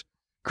words,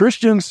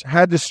 Christians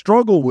had to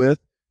struggle with,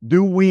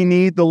 do we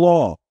need the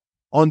law?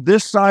 On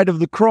this side of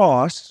the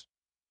cross,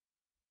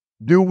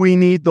 do we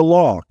need the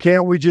law?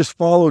 Can't we just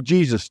follow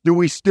Jesus? Do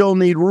we still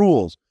need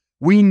rules?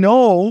 We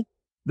know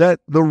that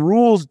the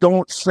rules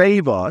don't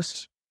save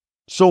us.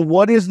 So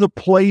what is the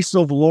place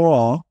of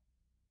law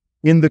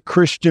in the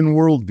Christian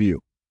worldview?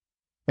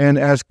 And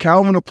as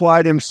Calvin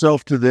applied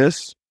himself to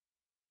this,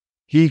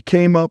 he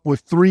came up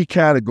with three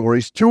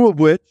categories, two of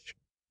which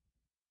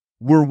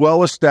were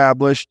well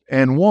established,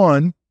 and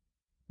one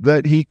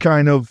that he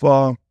kind of,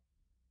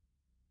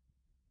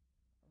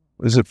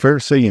 is it fair to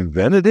say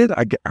invented it?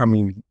 I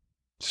mean,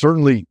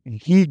 certainly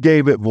he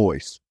gave it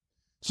voice.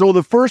 So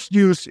the first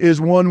use is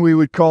one we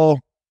would call,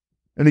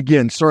 and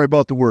again, sorry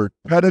about the word,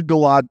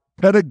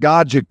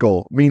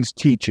 pedagogical, means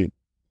teaching.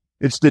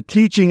 It's the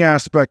teaching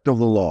aspect of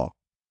the law.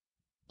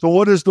 So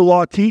what does the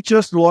law teach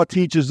us? The law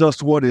teaches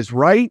us what is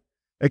right,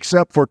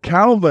 except for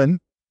Calvin,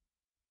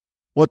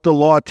 what the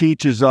law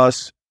teaches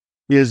us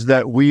is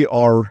that we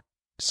are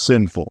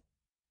sinful.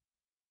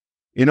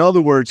 In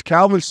other words,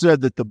 Calvin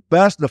said that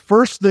the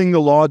first thing the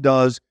law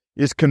does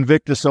is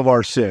convict us of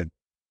our sin.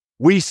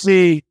 We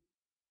see,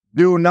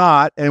 do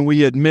not, and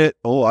we admit,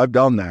 oh, I've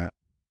done that.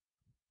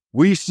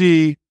 We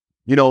see,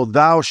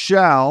 thou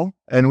shall,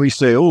 and we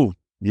say, oh,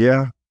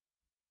 yeah,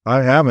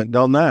 I haven't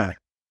done that.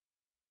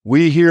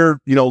 We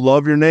hear,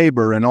 love your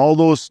neighbor, and all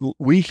those,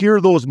 we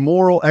hear those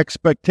moral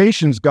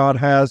expectations God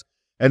has,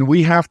 and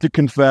we have to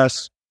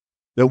confess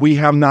that we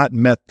have not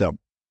met them.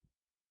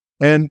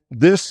 And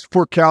this,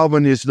 for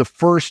Calvin, is the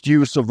first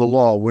use of the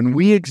law. When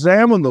we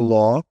examine the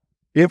law,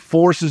 it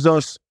forces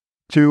us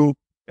to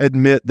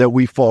admit that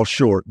we fall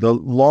short. The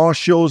law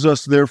shows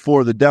us,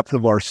 therefore, the depth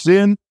of our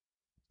sin,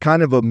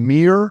 kind of a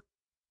mirror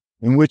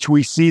in which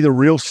we see the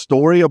real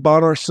story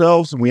about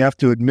ourselves, and we have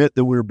to admit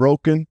that we're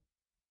broken.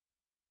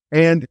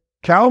 And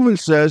Calvin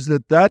says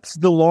that that's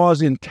the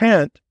law's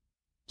intent,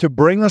 to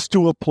bring us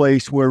to a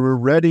place where we're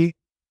ready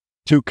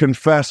to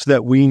confess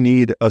that we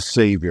need a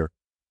Savior.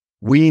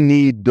 We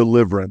need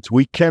deliverance.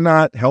 We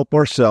cannot help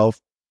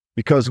ourselves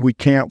because we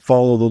can't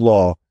follow the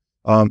law.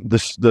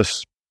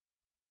 This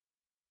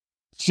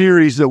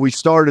series that we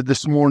started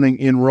this morning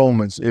in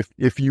Romans,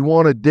 if you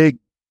want to dig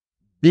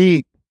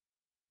deep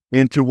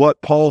into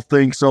what Paul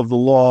thinks of the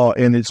law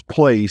and its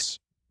place,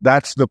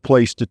 that's the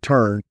place to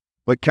turn.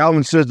 But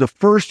Calvin says the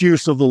first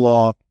use of the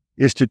law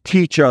is to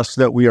teach us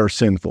that we are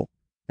sinful.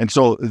 And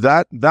so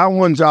that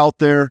one's out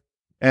there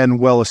and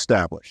well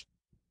established.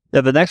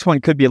 Yeah, the next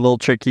one could be a little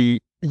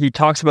tricky. He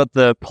talks about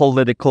the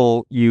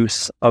political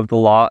use of the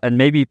law, and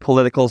maybe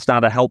political is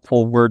not a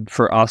helpful word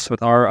for us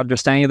with our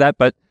understanding of that,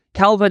 but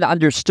Calvin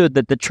understood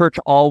that the church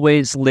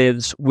always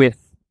lives with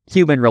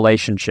human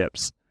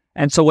relationships.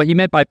 And so what he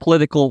meant by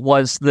political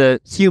was the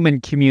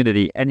human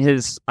community. And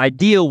his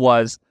idea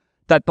was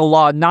that the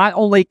law not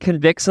only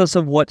convicts us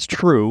of what's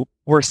true,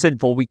 we're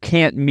sinful, we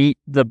can't meet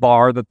the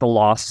bar that the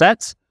law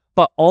sets,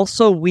 but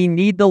also we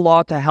need the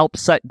law to help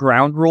set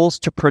ground rules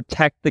to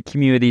protect the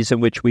communities in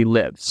which we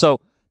live.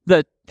 So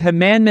the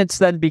commandments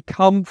then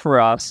become for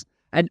us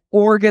an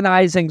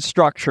organizing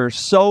structure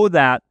so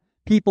that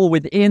people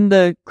within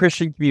the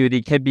Christian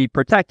community can be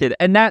protected.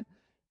 And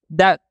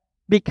that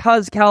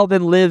because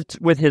Calvin lived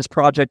with his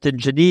project in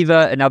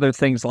Geneva and other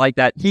things like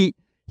that, he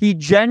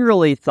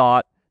generally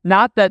thought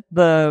not that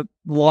the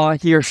law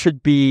here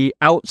should be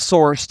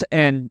outsourced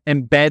and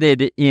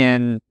embedded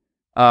in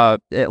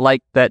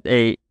like that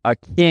a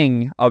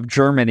king of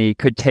Germany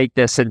could take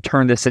this and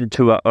turn this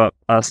into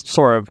a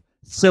sort of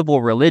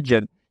civil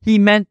religion. He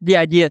meant the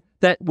idea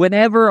that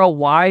whenever a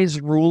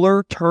wise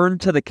ruler turned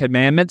to the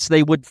commandments,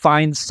 they would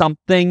find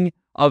something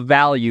of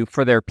value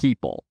for their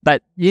people.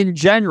 That in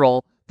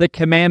general, the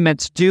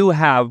commandments do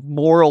have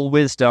moral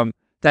wisdom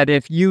that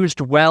if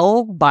used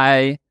well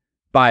by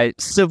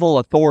civil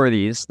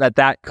authorities,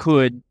 that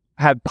could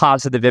have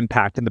positive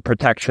impact in the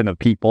protection of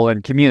people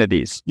and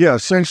communities. Yeah,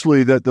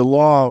 essentially that the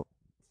law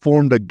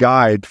formed a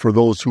guide for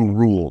those who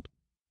ruled.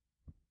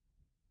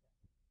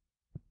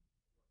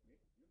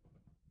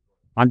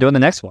 I'm doing the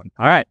next one.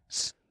 All right.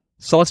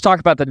 So let's talk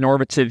about the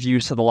normative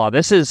use of the law.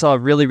 This is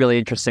really, really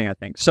interesting, I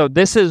think. So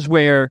this is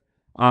where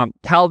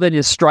Calvin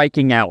is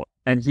striking out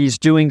and he's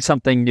doing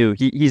something new.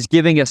 He's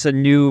giving us a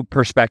new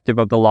perspective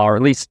of the law, or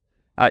at least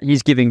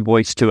he's giving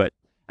voice to it.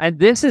 And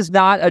this is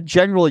not a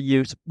general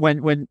use.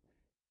 When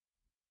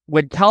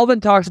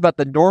Calvin talks about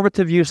the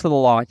normative use of the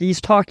law, he's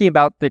talking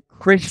about the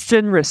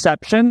Christian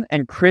reception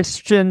and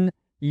Christian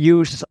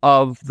use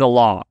of the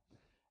law.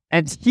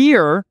 And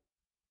here,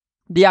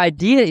 the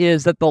idea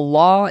is that the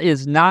law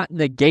is not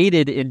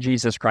negated in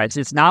Jesus Christ.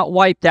 It's not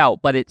wiped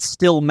out, but it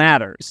still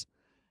matters.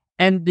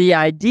 And the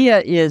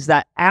idea is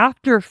that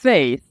after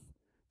faith,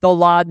 the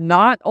law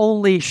not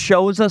only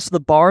shows us the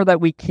bar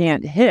that we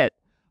can't hit,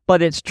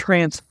 but it's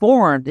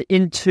transformed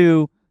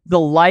into the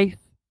life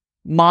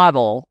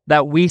model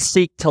that we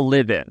seek to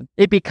live in.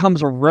 It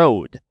becomes a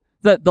road.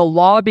 The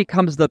law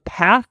becomes the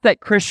path that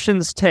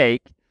Christians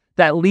take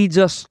that leads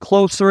us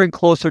closer and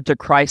closer to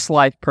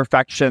Christ-like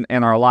perfection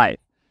in our life.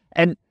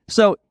 And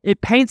so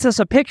it paints us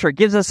a picture, it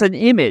gives us an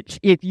image.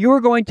 If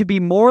you're going to be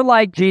more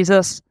like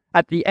Jesus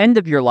at the end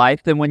of your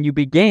life than when you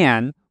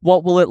began,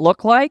 what will it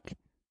look like?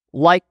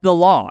 Like the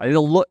law.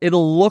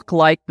 It'll look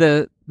like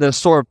the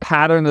sort of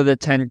pattern of the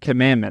Ten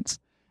Commandments.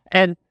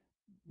 And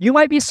you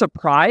might be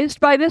surprised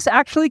by this,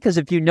 actually, because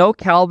if you know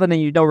Calvin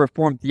and you know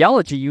Reformed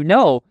theology, you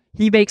know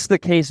he makes the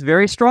case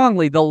very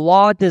strongly. The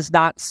law does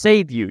not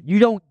save you. You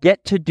don't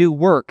get to do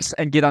works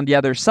and get on the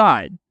other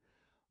side.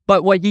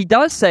 But what he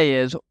does say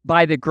is,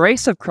 by the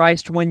grace of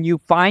Christ, when you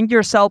find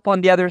yourself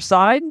on the other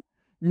side,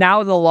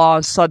 now the law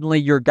is suddenly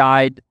your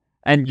guide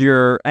and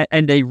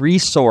a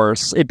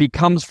resource. It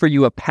becomes for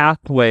you a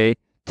pathway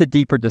to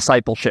deeper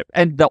discipleship.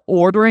 And the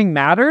ordering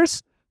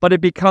matters, but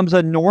it becomes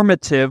a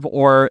normative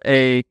or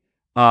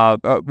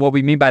what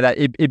we mean by that,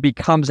 it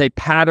becomes a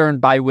pattern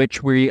by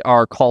which we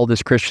are called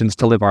as Christians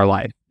to live our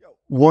life.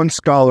 One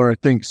scholar, I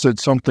think, said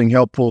something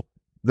helpful,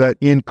 that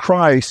in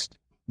Christ,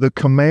 the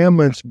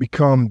commandments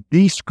become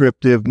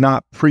descriptive,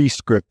 not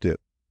prescriptive.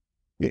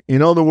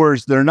 In other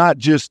words, they're not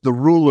just the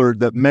ruler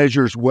that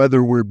measures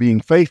whether we're being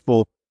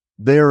faithful.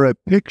 They're a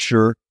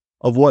picture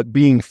of what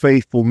being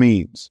faithful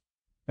means.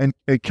 And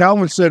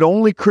Calvin said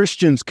only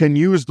Christians can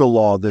use the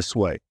law this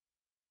way.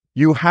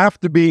 You have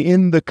to be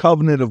in the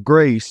covenant of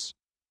grace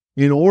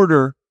in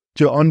order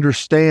to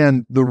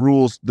understand the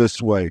rules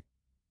this way,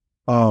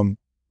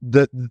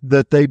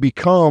 that they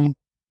become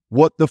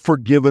what the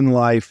forgiven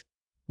life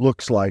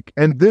looks like.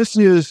 And this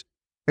is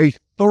a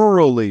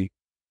thoroughly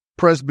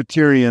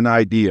Presbyterian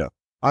idea.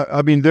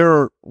 I mean,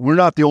 we're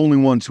not the only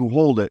ones who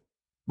hold it,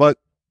 but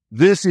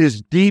this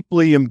is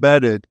deeply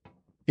embedded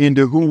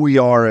into who we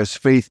are as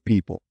faith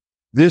people.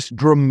 This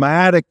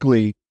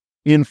dramatically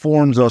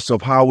informs us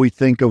of how we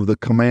think of the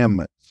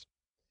commandments.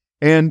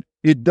 And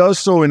it does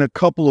so in a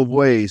couple of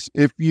ways.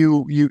 If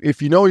you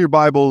know your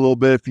Bible a little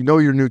bit, if you know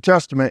your New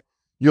Testament,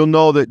 you'll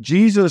know that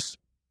Jesus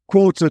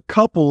quotes a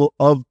couple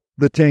of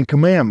the Ten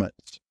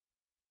Commandments.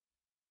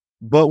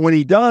 But when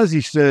he does,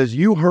 he says,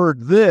 you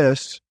heard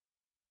this,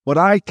 but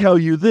I tell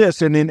you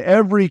this. And in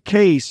every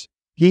case,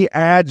 he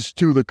adds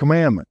to the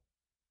commandment.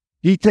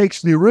 He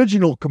takes the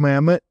original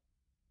commandment,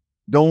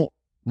 don't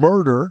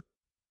murder,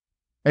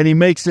 and he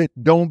makes it,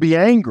 don't be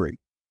angry.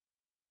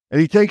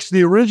 And he takes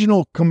the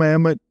original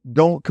commandment,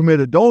 don't commit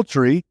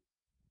adultery,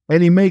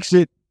 and he makes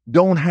it,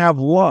 don't have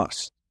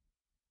lust.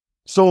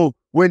 So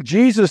when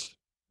Jesus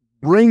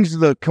brings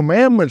the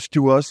commandments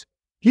to us,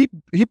 he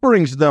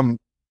brings them,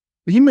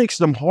 he makes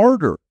them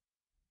harder.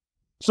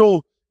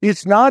 So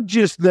it's not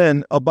just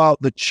then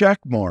about the check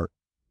mark.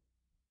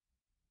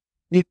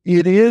 It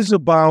is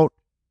about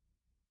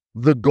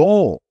the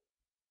goal.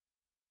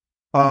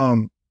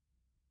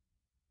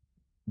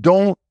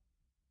 Don't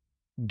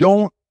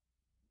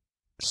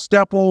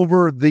step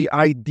over the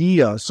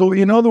idea. So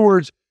in other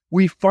words,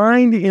 we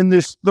find in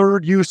this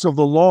third use of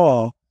the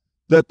law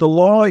that the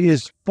law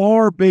is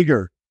far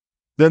bigger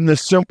than the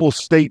simple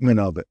statement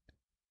of it.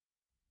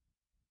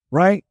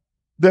 Right?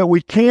 That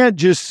we can't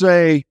just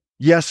say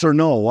yes or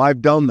no,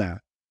 I've done that.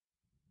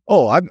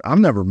 Oh, I've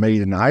never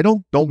made an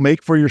idol. Don't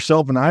make for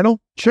yourself an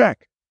idol.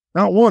 Check.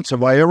 Not once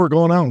have I ever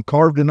gone out and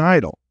carved an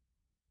idol.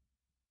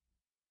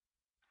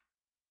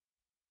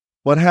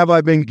 But have I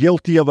been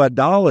guilty of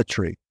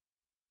idolatry?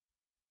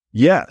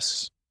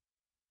 Yes.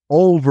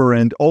 Over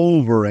and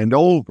over and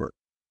over.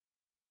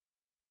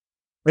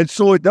 And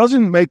so it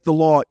doesn't make the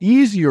law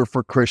easier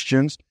for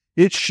Christians.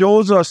 It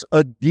shows us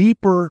a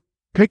deeper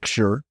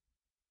picture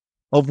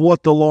of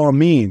what the law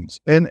means.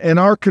 And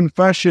our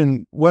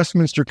confession,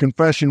 Westminster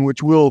Confession,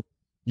 which we'll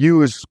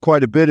use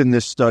quite a bit in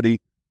this study,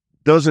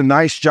 does a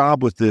nice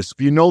job with this.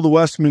 If you know the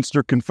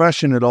Westminster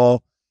Confession at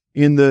all,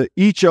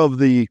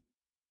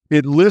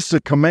 it lists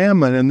a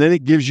commandment and then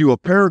it gives you a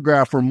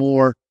paragraph or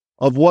more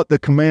of what the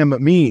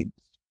commandment means.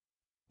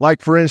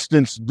 Like, for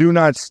instance, do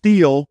not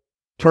steal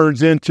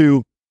turns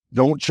into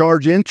don't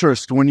charge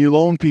interest when you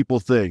loan people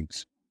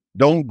things.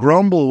 Don't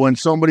grumble when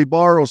somebody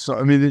borrows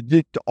something. I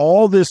mean,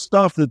 all this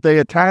stuff that they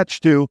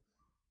attach to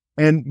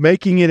and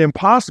making it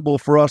impossible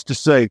for us to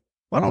say,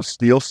 I don't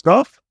steal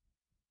stuff.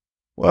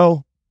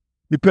 Well,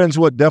 depends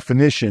what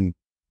definition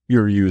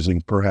you're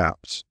using,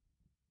 perhaps.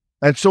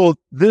 And so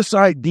this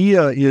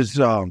idea is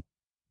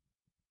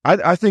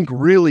I think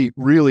really,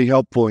 really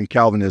helpful in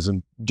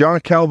Calvinism. John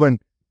Calvin,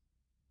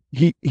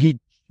 he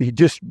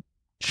just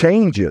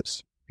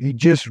changes. He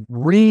just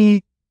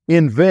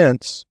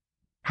reinvents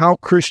how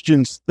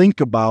Christians think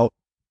about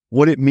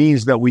what it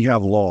means that we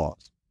have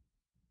laws.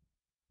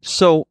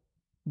 So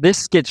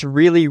this gets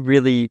really,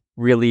 really,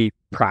 really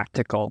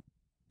practical.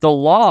 The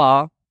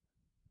law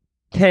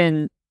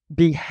can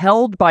be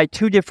held by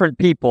two different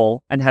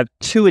people and have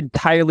two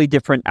entirely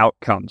different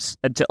outcomes.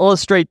 And to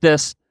illustrate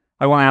this,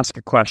 I want to ask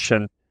a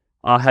question.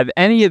 Have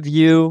any of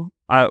you,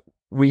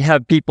 we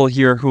have people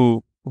here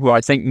who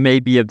I think may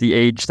be of the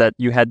age that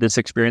you had this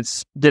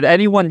experience. Did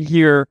anyone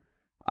here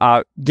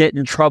get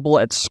in trouble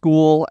at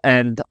school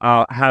and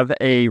have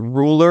a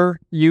ruler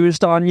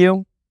used on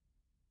you?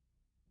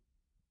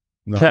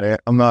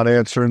 I'm not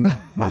answering.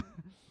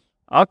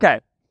 Okay.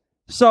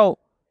 So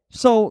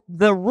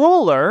the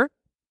ruler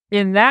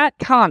in that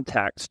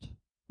context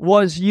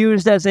was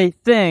used as a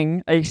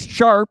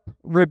sharp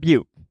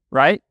rebuke,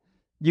 right?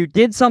 You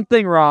did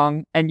something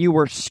wrong and you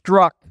were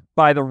struck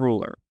by the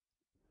ruler.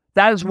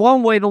 That is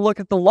one way to look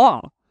at the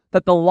law,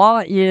 that the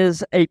law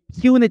is a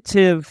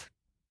punitive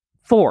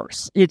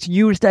force. It's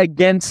used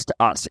against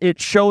us. It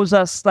shows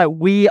us that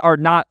we are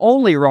not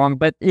only wrong,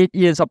 but it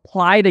is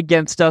applied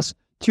against us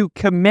to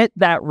commit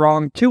that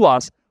wrong to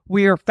us.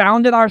 We are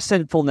found in our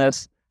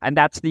sinfulness, and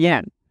that's the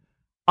end.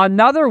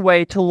 Another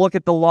way to look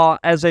at the law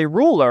as a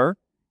ruler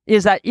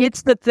is that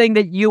it's the thing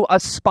that you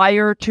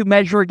aspire to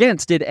measure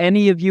against. Did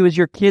any of you, as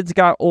your kids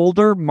got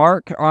older,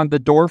 mark on the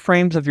door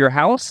frames of your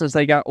house as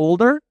they got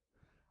older?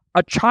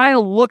 A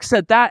child looks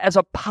at that as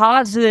a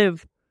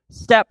positive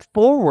step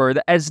forward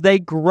as they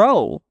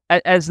grow,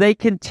 as they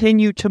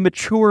continue to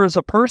mature as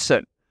a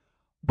person.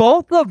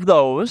 Both of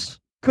those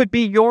could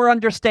be your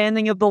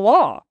understanding of the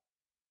law.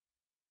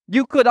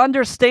 You could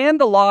understand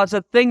the law as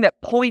a thing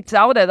that points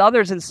out at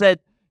others and said,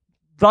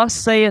 "Thus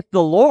saith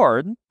the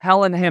Lord,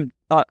 hell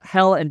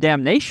and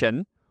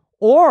damnation,"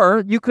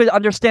 or you could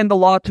understand the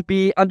law to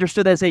be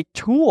understood as a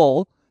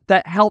tool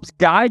that helps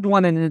guide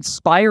one and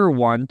inspire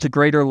one to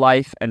greater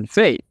life and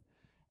faith.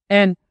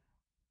 And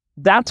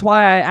that's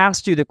why I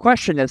asked you the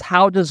question is,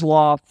 how does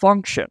law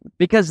function?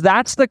 Because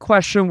that's the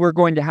question we're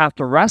going to have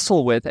to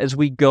wrestle with as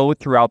we go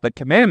throughout the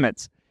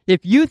commandments.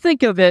 If you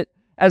think of it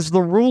as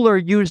the ruler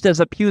used as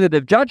a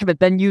punitive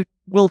judgment, then you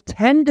will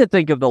tend to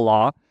think of the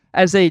law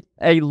as a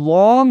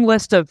long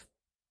list of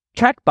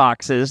check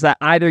boxes that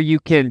either you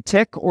can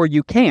tick or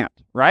you can't,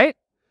 right?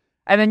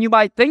 And then you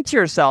might think to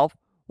yourself,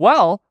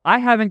 well, I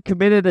haven't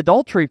committed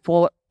adultery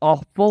for a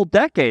full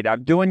decade.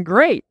 I'm doing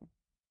great,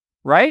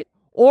 right?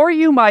 Or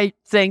you might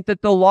think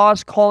that the law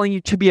is calling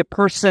you to be a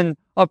person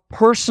of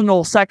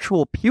personal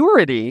sexual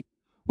purity,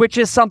 which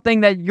is something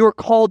that you're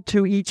called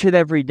to each and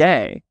every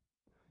day.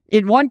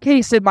 In one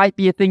case, it might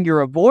be a thing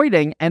you're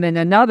avoiding, and in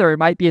another, it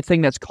might be a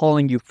thing that's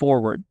calling you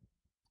forward.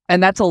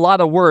 And that's a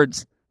lot of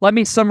words. Let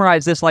me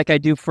summarize this like I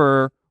do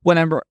for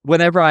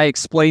whenever I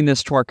explain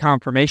this to our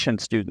confirmation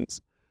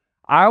students.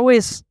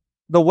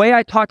 The way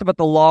I talked about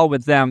the law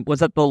with them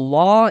was that the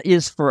law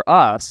is for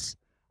us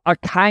a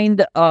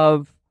kind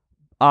of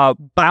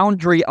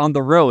boundary on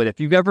the road. If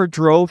you've ever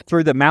drove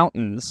through the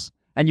mountains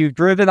and you've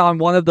driven on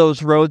one of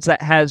those roads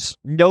that has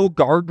no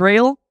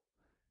guardrail,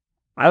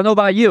 I don't know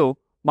about you,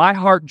 my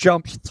heart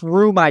jumps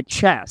through my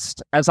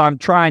chest as I'm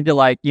trying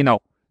to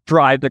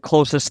drive the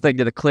closest thing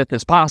to the cliff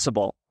as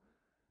possible.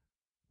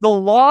 The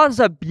law is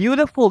a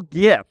beautiful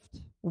gift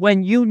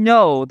when you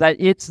know that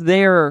it's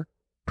there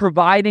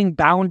providing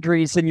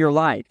boundaries in your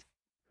life.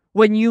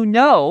 When you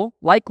know,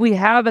 like we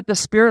have at the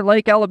Spirit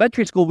Lake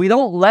Elementary School, we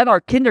don't let our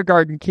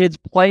kindergarten kids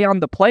play on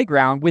the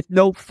playground with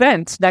no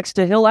fence next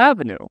to Hill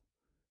Avenue.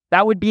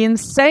 That would be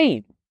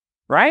insane,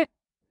 right?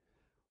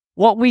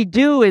 What we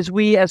do is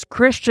we as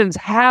Christians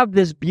have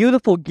this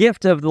beautiful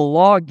gift of the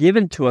law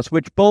given to us,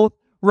 which both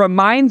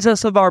reminds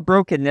us of our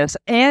brokenness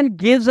and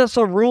gives us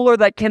a ruler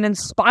that can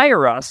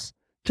inspire us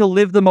to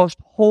live the most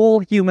whole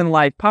human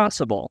life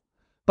possible.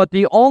 But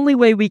the only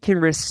way we can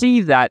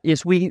receive that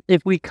is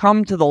if we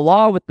come to the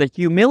law with the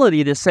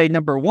humility to say,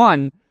 number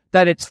one,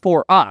 that it's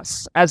for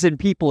us, as in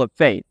people of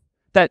faith,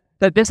 that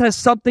this has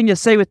something to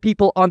say with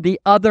people on the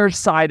other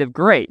side of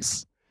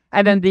grace.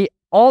 And then the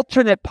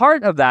alternate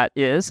part of that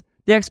is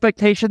the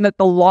expectation that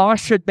the law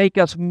should make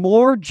us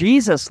more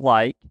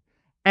Jesus-like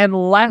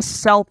and less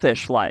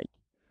selfish-like,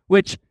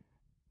 which,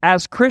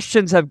 as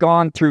Christians have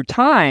gone through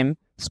time,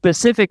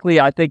 specifically,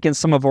 I think in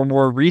some of our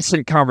more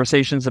recent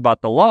conversations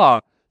about the law,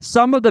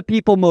 some of the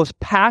people most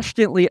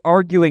passionately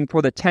arguing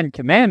for the Ten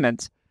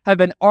Commandments have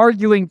been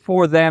arguing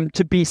for them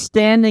to be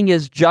standing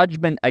as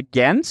judgment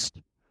against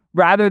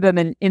rather than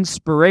an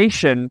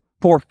inspiration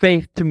for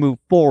faith to move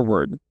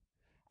forward.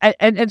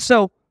 And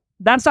so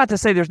that's not to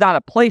say there's not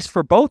a place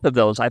for both of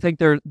those. I think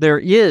there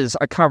is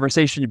a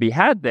conversation to be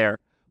had there.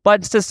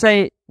 But it's to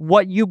say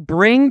what you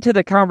bring to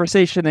the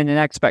conversation in an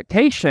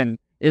expectation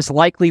is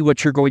likely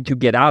what you're going to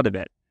get out of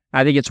it.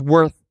 I think it's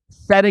worth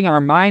setting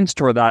our minds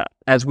toward that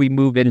as we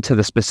move into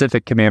the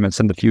specific commandments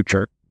in the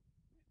future.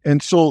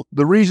 And so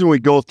the reason we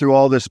go through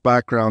all this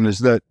background is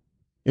that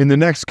in the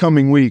next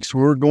coming weeks,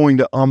 we're going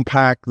to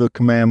unpack the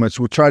commandments.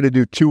 We'll try to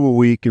do 2 a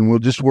week, and we'll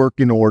just work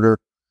in order.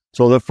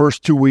 So the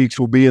first 2 weeks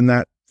will be in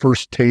that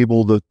first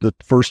table, the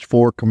first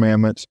 4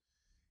 commandments.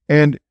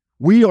 And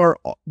we are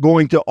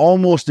going to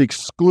almost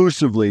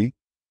exclusively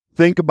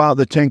think about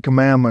the 10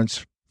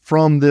 commandments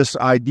from this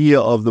idea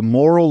of the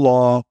moral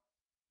law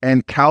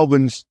and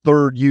Calvin's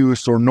third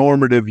use or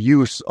normative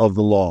use of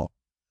the law.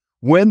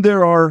 When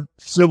there are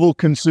civil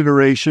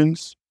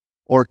considerations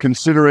or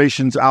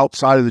considerations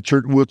outside of the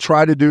church, we'll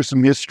try to do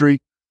some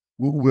history.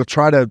 We'll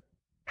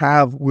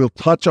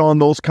touch on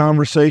those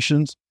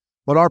conversations.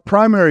 But our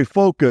primary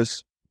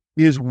focus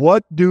is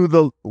what do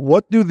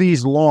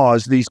these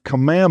laws, these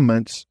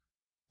commandments,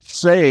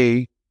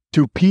 say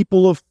to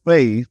people of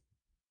faith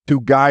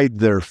to guide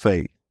their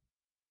faith.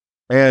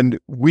 And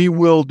we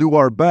will do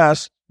our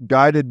best,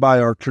 guided by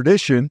our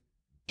tradition,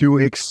 to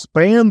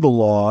expand the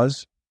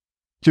laws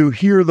to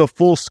hear the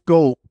full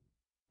scope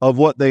of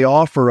what they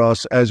offer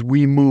us as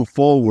we move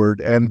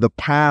forward and the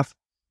path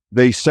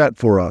they set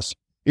for us.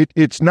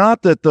 It's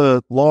not that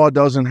the law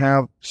doesn't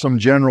have some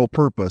general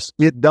purpose.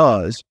 It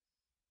does.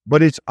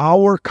 But it's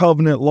our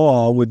covenant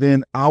law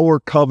within our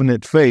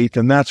covenant faith,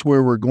 and that's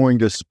where we're going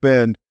to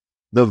spend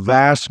the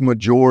vast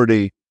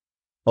majority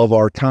of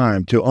our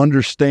time, to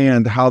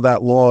understand how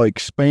that law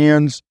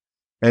expands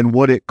and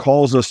what it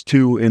calls us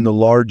to in the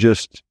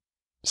largest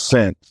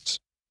sense.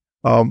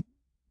 One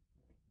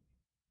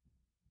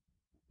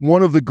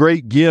of the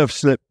great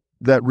gifts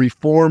that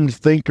Reformed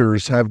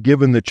thinkers have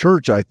given the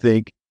church, I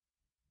think,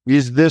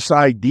 is this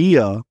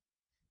idea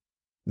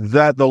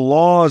that the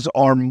laws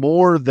are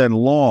more than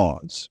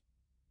laws.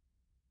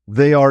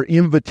 They are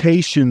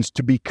invitations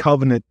to be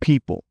covenant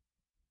people.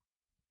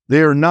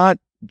 They are not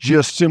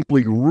just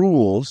simply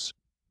rules.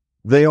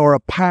 They are a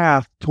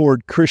path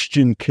toward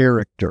Christian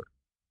character.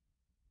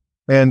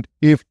 And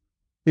if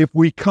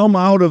we come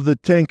out of the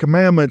 10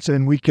 Commandments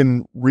and we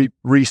can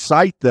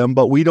recite them,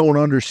 but we don't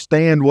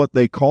understand what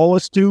they call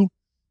us to,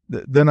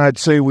 then I'd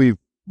say we've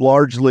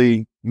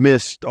largely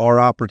missed our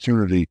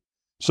opportunity.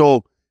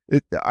 So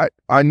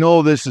I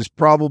know this is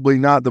probably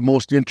not the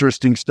most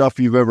interesting stuff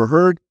you've ever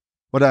heard,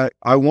 but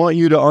I want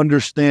you to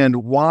understand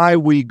why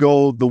we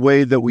go the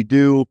way that we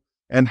do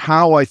and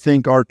how I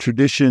think our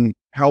tradition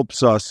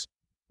helps us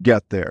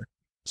get there.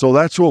 So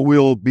that's what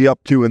we'll be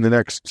up to in the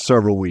next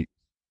several weeks.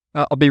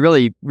 I'll be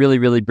really, really,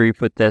 really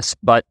brief with this,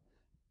 but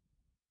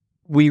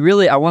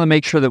I want to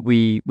make sure that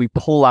we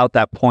pull out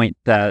that point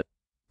that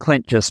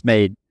Clint just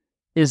made,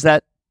 is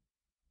that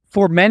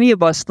for many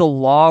of us, the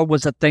law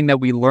was a thing that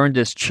we learned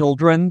as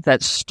children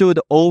that stood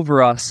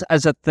over us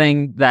as a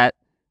thing that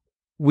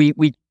we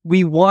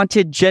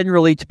wanted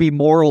generally to be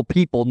moral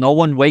people. No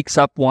one wakes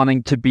up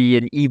wanting to be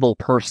an evil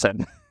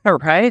person,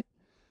 right?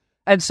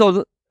 And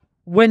so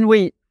when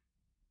we...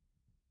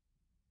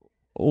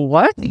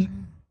 What?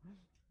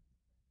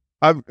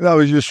 I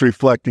was just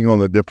reflecting on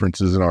the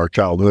differences in our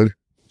childhood.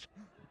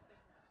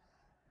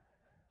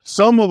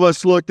 Some of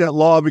us looked at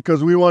law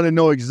because we wanted to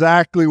know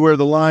exactly where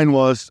the line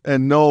was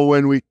and know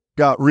when we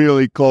got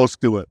really close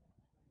to it.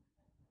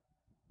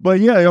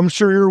 But yeah, I'm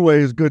sure your way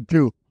is good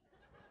too.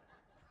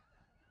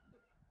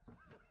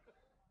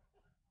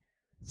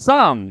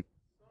 Some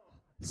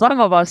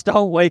of us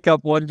don't wake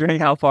up wondering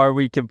how far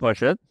we can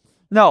push it.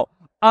 No,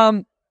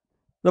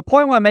 the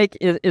point I want to make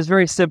is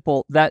very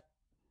simple, that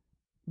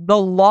the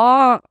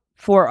law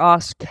for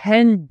us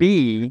can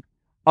be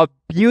a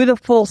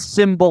beautiful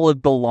symbol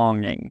of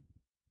belonging.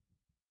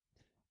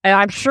 And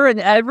I'm sure in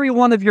every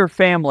one of your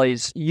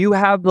families, you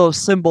have those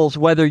symbols,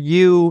 whether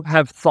you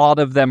have thought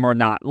of them or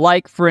not.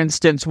 Like, for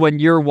instance, when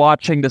you're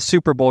watching the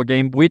Super Bowl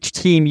game, which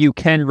team you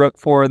can root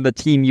for and the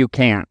team you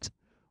can't.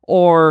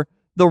 Or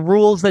the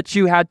rules that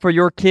you had for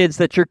your kids,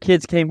 that your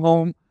kids came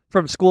home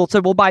from school and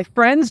said, well, my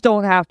friends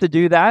don't have to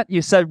do that.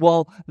 You said,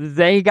 well,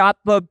 they got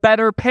the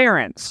better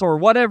parents, or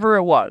whatever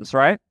it was,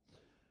 right?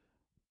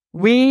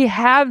 We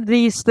have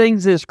these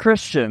things as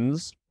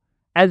Christians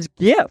as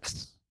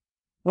gifts.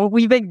 Well,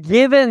 we've been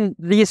given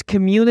these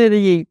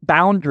community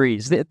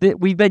boundaries.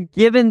 We've been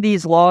given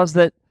these laws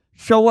that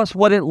show us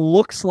what it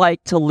looks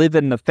like to live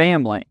in the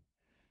family.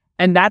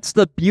 And that's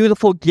the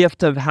beautiful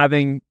gift of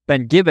having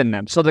been given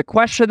them. So the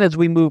question as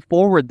we move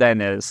forward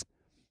then is,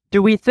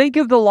 do we think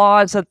of the law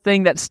as a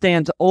thing that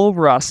stands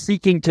over us,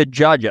 seeking to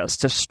judge us,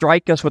 to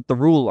strike us with the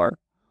ruler?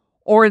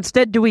 Or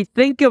instead, do we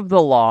think of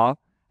the law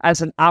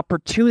as an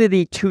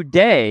opportunity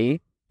today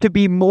to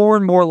be more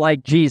and more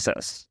like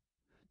Jesus?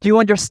 Do you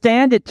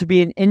understand it to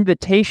be an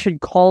invitation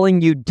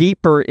calling you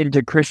deeper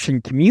into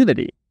Christian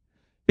community?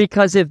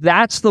 Because if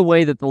that's the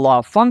way that the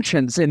law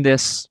functions in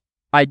this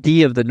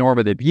idea of the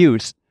normative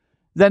use,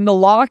 then the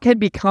law can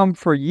become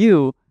for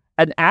you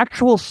an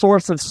actual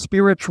source of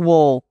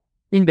spiritual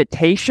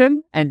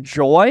invitation and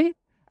joy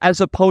as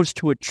opposed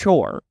to a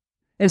chore.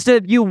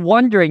 Instead of you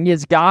wondering,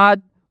 is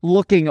God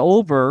looking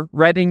over,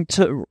 ready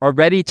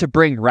to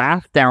bring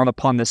wrath down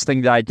upon this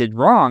thing that I did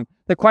wrong?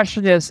 The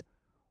question is,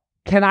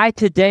 can I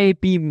today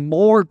be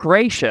more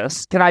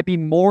gracious? Can I be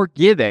more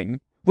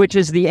giving? Which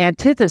is the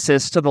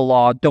antithesis to the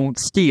law, don't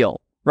steal.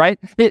 right?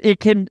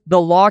 The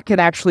law can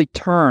actually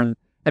turn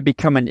and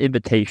become an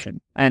invitation.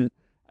 And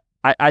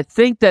I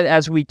think that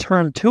as we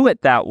turn to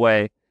it that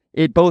way,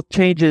 it both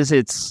changes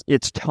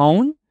its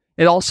tone.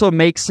 It also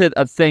makes it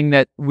a thing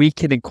that we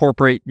can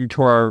incorporate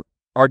into our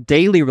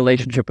daily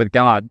relationship with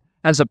God,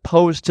 as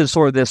opposed to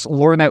sort of this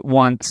learn it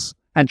once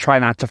and try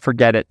not to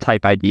forget it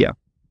type idea.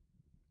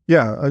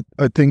 Yeah,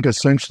 I think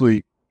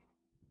essentially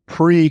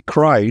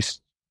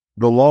pre-Christ,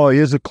 the law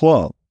is a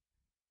club.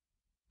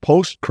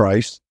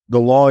 Post-Christ, the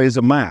law is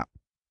a map.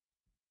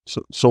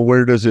 So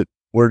where does it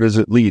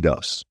lead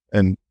us?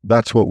 And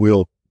that's what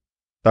we'll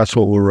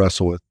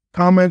wrestle with.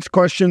 Comments,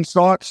 questions,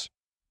 thoughts?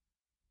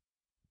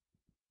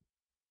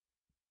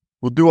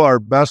 We'll do our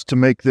best to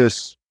make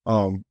this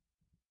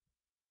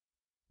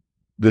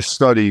this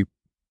study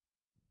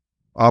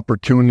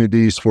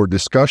opportunities for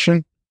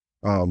discussion.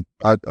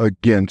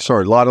 Again,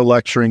 sorry, a lot of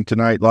lecturing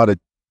tonight, a lot of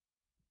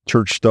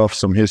church stuff,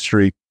 some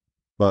history,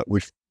 but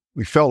we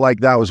felt like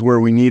that was where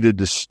we needed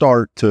to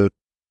start to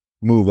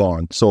move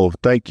on. So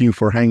thank you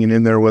for hanging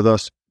in there with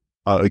us.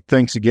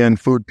 Thanks again,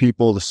 food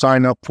people. The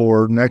sign up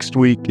for next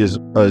week is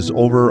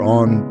over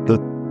on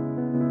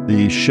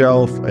the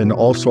shelf, and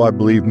also I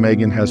believe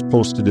Megan has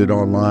posted it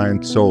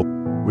online. So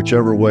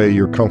whichever way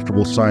you're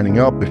comfortable signing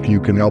up, if you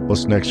can help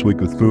us next week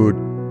with food,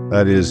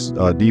 that is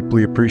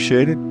deeply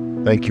appreciated.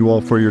 Thank you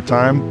all for your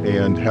time,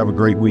 and have a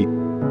great week.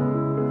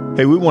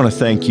 Hey, we want to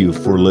thank you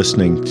for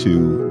listening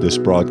to this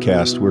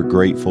broadcast. We're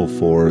grateful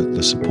for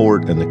the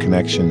support and the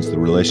connections, the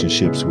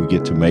relationships we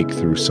get to make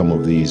through some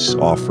of these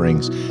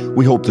offerings.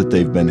 We hope that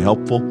they've been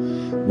helpful.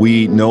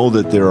 We know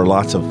that there are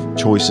lots of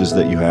choices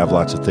that you have,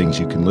 lots of things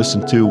you can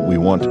listen to. We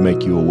want to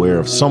make you aware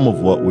of some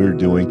of what we're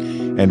doing,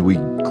 and we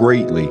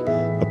greatly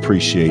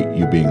appreciate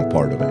you being a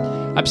part of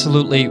it.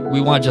 Absolutely. We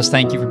want to just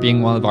thank you for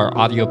being one of our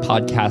audio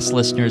podcast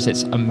listeners.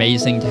 It's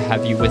amazing to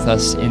have you with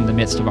us in the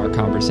midst of our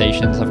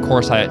conversations. Of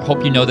course, I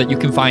hope you know that you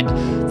can find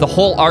the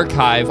whole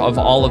archive of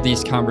all of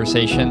these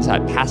conversations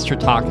at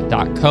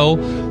pastortalk.co.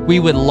 We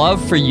would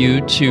love for you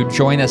to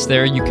join us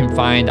there. You can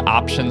find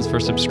options for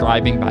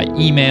subscribing by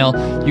email.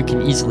 You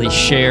can easily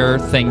share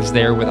things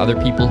there with other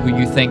people who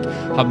you think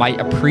might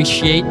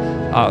appreciate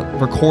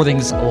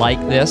recordings like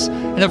this.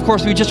 And of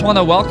course, we just want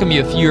to welcome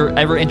you. If you're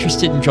ever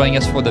interested in joining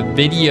us for the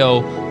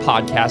video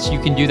podcast, you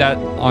can do that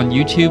on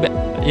YouTube.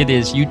 It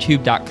is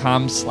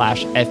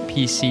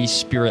youtube.com/FPC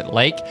Spirit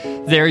Lake.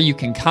 There you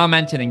can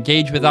comment and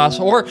engage with us,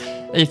 or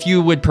if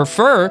you would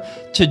prefer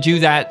to do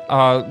that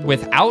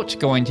without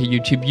going to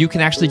YouTube, you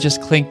can actually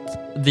just click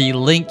the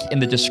link in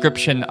the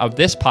description of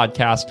this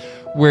podcast,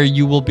 where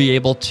you will be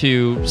able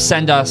to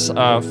send us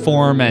a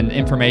form and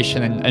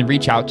information and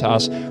reach out to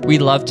us. We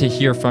love to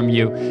hear from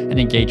you and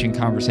engage in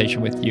conversation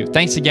with you.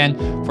 Thanks again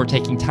for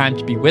taking time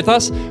to be with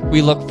us.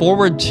 We look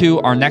forward to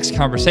our next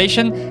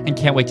conversation and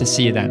can't wait to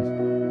see you then.